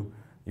you too.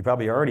 You're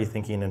probably already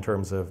thinking in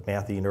terms of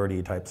mathy,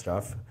 nerdy type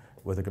stuff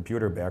with a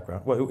computer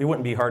background. Well, it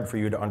wouldn't be hard for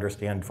you to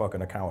understand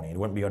fucking accounting. It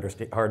wouldn't be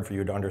hard for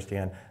you to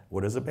understand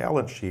what is a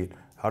balance sheet.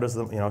 How does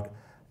the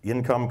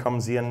income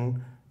comes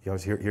in?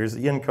 Here's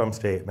the income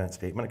statement,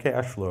 statement of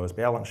cash flows,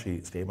 balance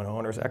sheet, statement of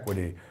owner's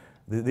equity.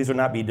 These would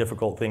not be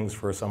difficult things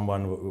for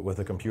someone with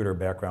a computer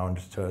background.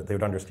 They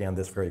would understand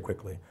this very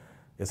quickly.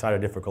 It's not a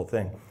difficult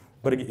thing.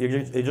 But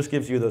it just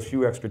gives you those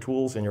few extra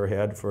tools in your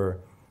head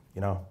for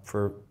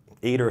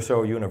 8 or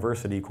so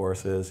university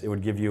courses. It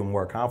would give you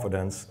more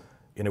confidence,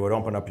 and it would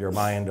open up your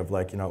mind of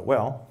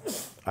well,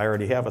 I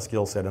already have a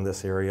skill set in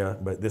this area,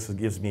 but this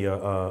gives me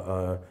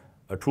a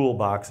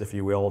toolbox, if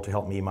you will, to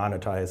help me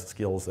monetize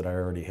skills that I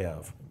already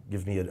have.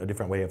 Gives me a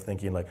different way of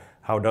thinking,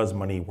 how does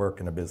money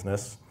work in a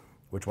business,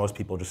 which most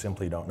people just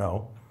simply don't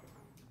know.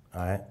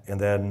 All right? And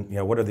then,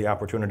 what are the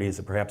opportunities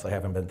that perhaps I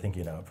haven't been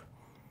thinking of?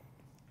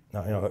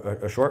 Now,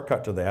 a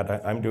shortcut to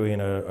that, I'm doing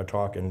a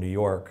talk in New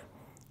York,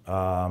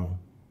 October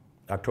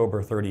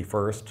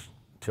 31st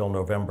till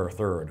November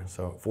 3rd.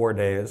 So 4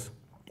 days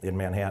in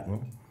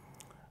Manhattan.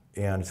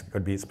 And it's going to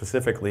be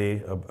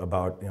specifically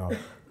about,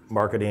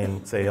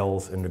 marketing,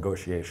 sales, and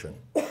negotiation.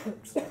 I'm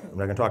not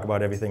going to talk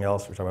about everything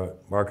else. We're talking about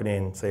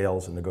marketing,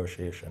 sales, and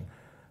negotiation.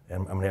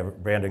 And I'm going to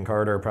have Brandon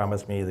Carter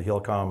promised me that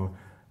he'll come.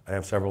 I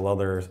have several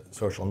other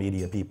social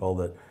media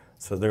people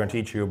so they're going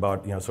to teach you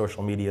about,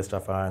 social media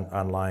stuff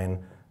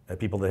online.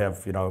 People that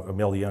have, 1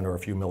 million or a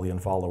few million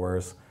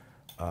followers.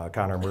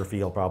 Connor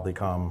Murphy will probably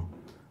come.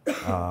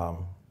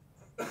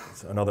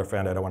 It's another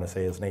friend, I don't want to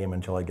say his name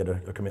until I get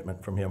a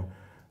commitment from him.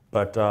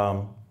 But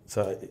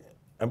so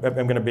I'm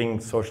going to bring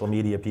social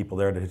media people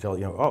there to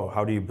tell, oh,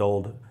 how do you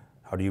build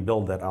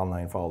that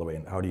online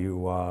following? How do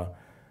you,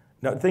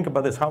 now think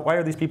about this, why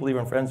are these people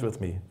even friends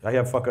with me? I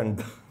have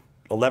fucking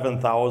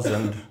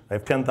 11,000, I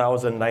have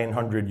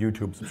 10,900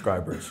 YouTube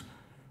subscribers.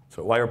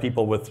 So why are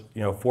people with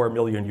 4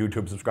 million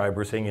YouTube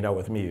subscribers hanging out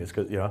with me? It's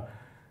because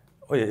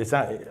it's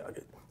not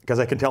because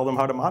I can tell them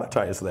how to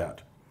monetize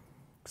that.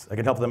 I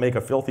can help them make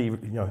a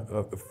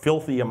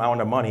filthy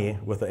amount of money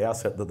with the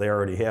asset that they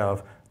already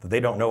have that they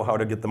don't know how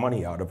to get the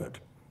money out of it.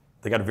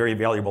 They got a very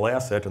valuable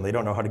asset and they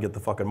don't know how to get the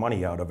fucking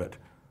money out of it.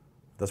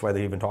 That's why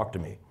they even talk to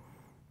me.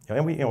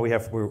 And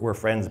we're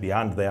friends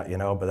beyond that,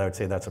 but I would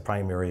say that's a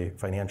primary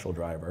financial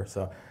driver.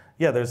 So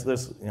yeah,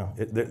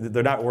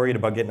 they're not worried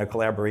about getting a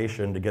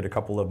collaboration to get a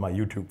couple of my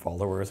YouTube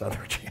followers on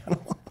their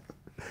channel.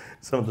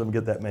 Some of them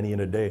get that many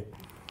in a day.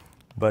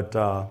 But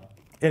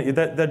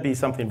that'd be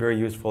something very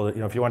useful.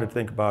 If you wanted to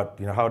think about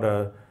how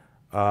to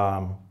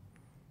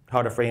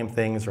frame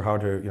things or how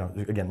to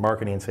again,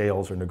 marketing,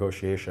 sales, or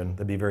negotiation,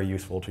 that'd be very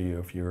useful to you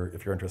if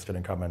you're interested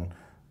in coming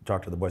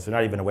talk to the boys. There's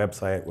not even a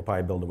website. We'll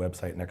probably build a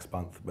website next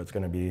month, but it's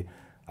going to be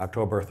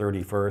October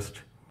 31st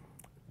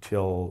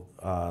till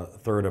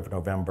 3rd of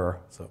November,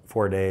 so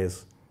 4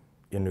 days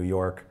in New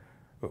York.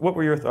 What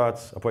were your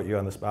thoughts? I'll put you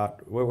on the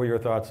spot. What were your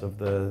thoughts of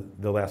the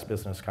last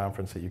business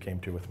conference that you came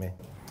to with me?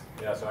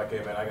 Yeah, so I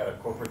came in, I got a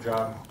corporate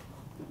job.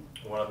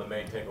 One of the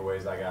main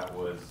takeaways I got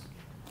was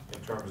in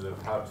terms of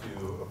how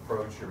to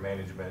approach your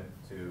management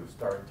to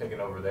start taking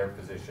over their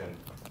position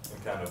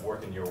and kind of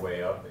working your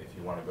way up if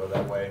you want to go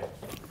that way.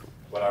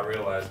 What I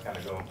realized kind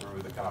of going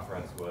through the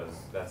conference was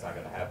that's not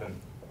going to happen.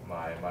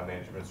 My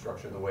management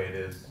structure the way it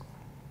is,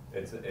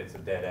 it's a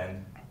dead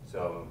end.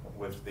 So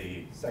with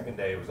the second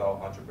day, it was all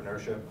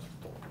entrepreneurship.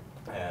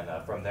 And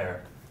from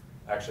there,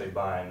 actually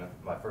buying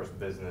my first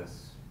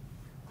business,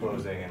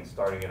 closing and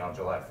starting it on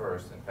July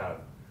 1st, and kind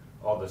of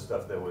all the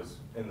stuff that was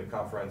in the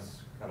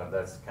conference,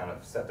 that's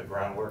set the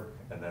groundwork.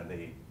 And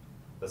then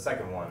the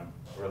second one,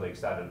 really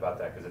excited about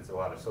that because it's a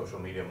lot of social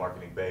media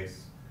marketing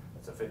base.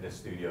 It's a fitness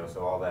studio,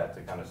 so all that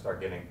to kind of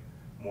start getting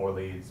more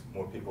leads,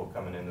 more people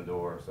coming in the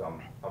door. So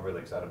I'm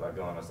really excited about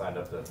going. I signed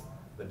up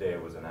the day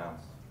it was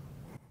announced.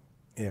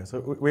 Yeah,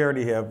 so we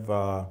already have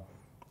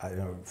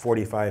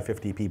 45,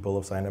 50 people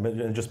have signed up,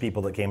 and just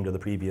people that came to the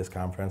previous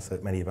conference.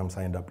 That many of them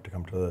signed up to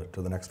come to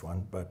the next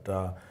one. But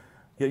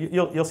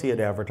you'll see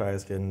it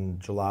advertised in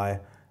July,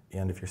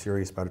 and if you're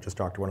serious about it, just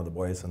talk to one of the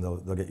boys, and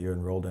they'll get you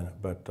enrolled in it.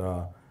 But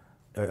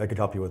I could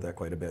help you with that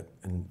quite a bit,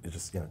 and it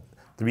just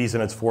the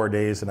reason it's 4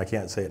 days, and I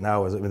can't say it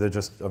now, is they're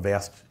just a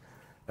vast.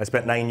 I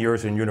spent 9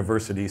 years in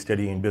university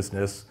studying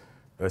business.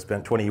 I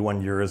spent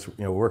 21 years,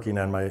 working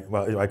on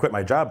I quit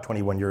my job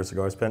 21 years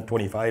ago. I spent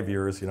 25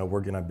 years,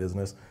 working on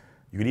business.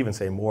 You could even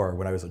say more.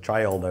 When I was a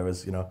child, I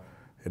was,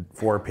 had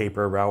 4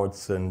 paper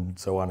routes and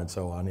so on and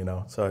so on,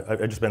 So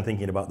I've just been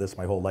thinking about this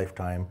my whole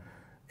lifetime,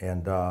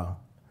 and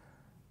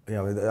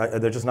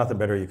there's just nothing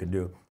better you could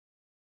do.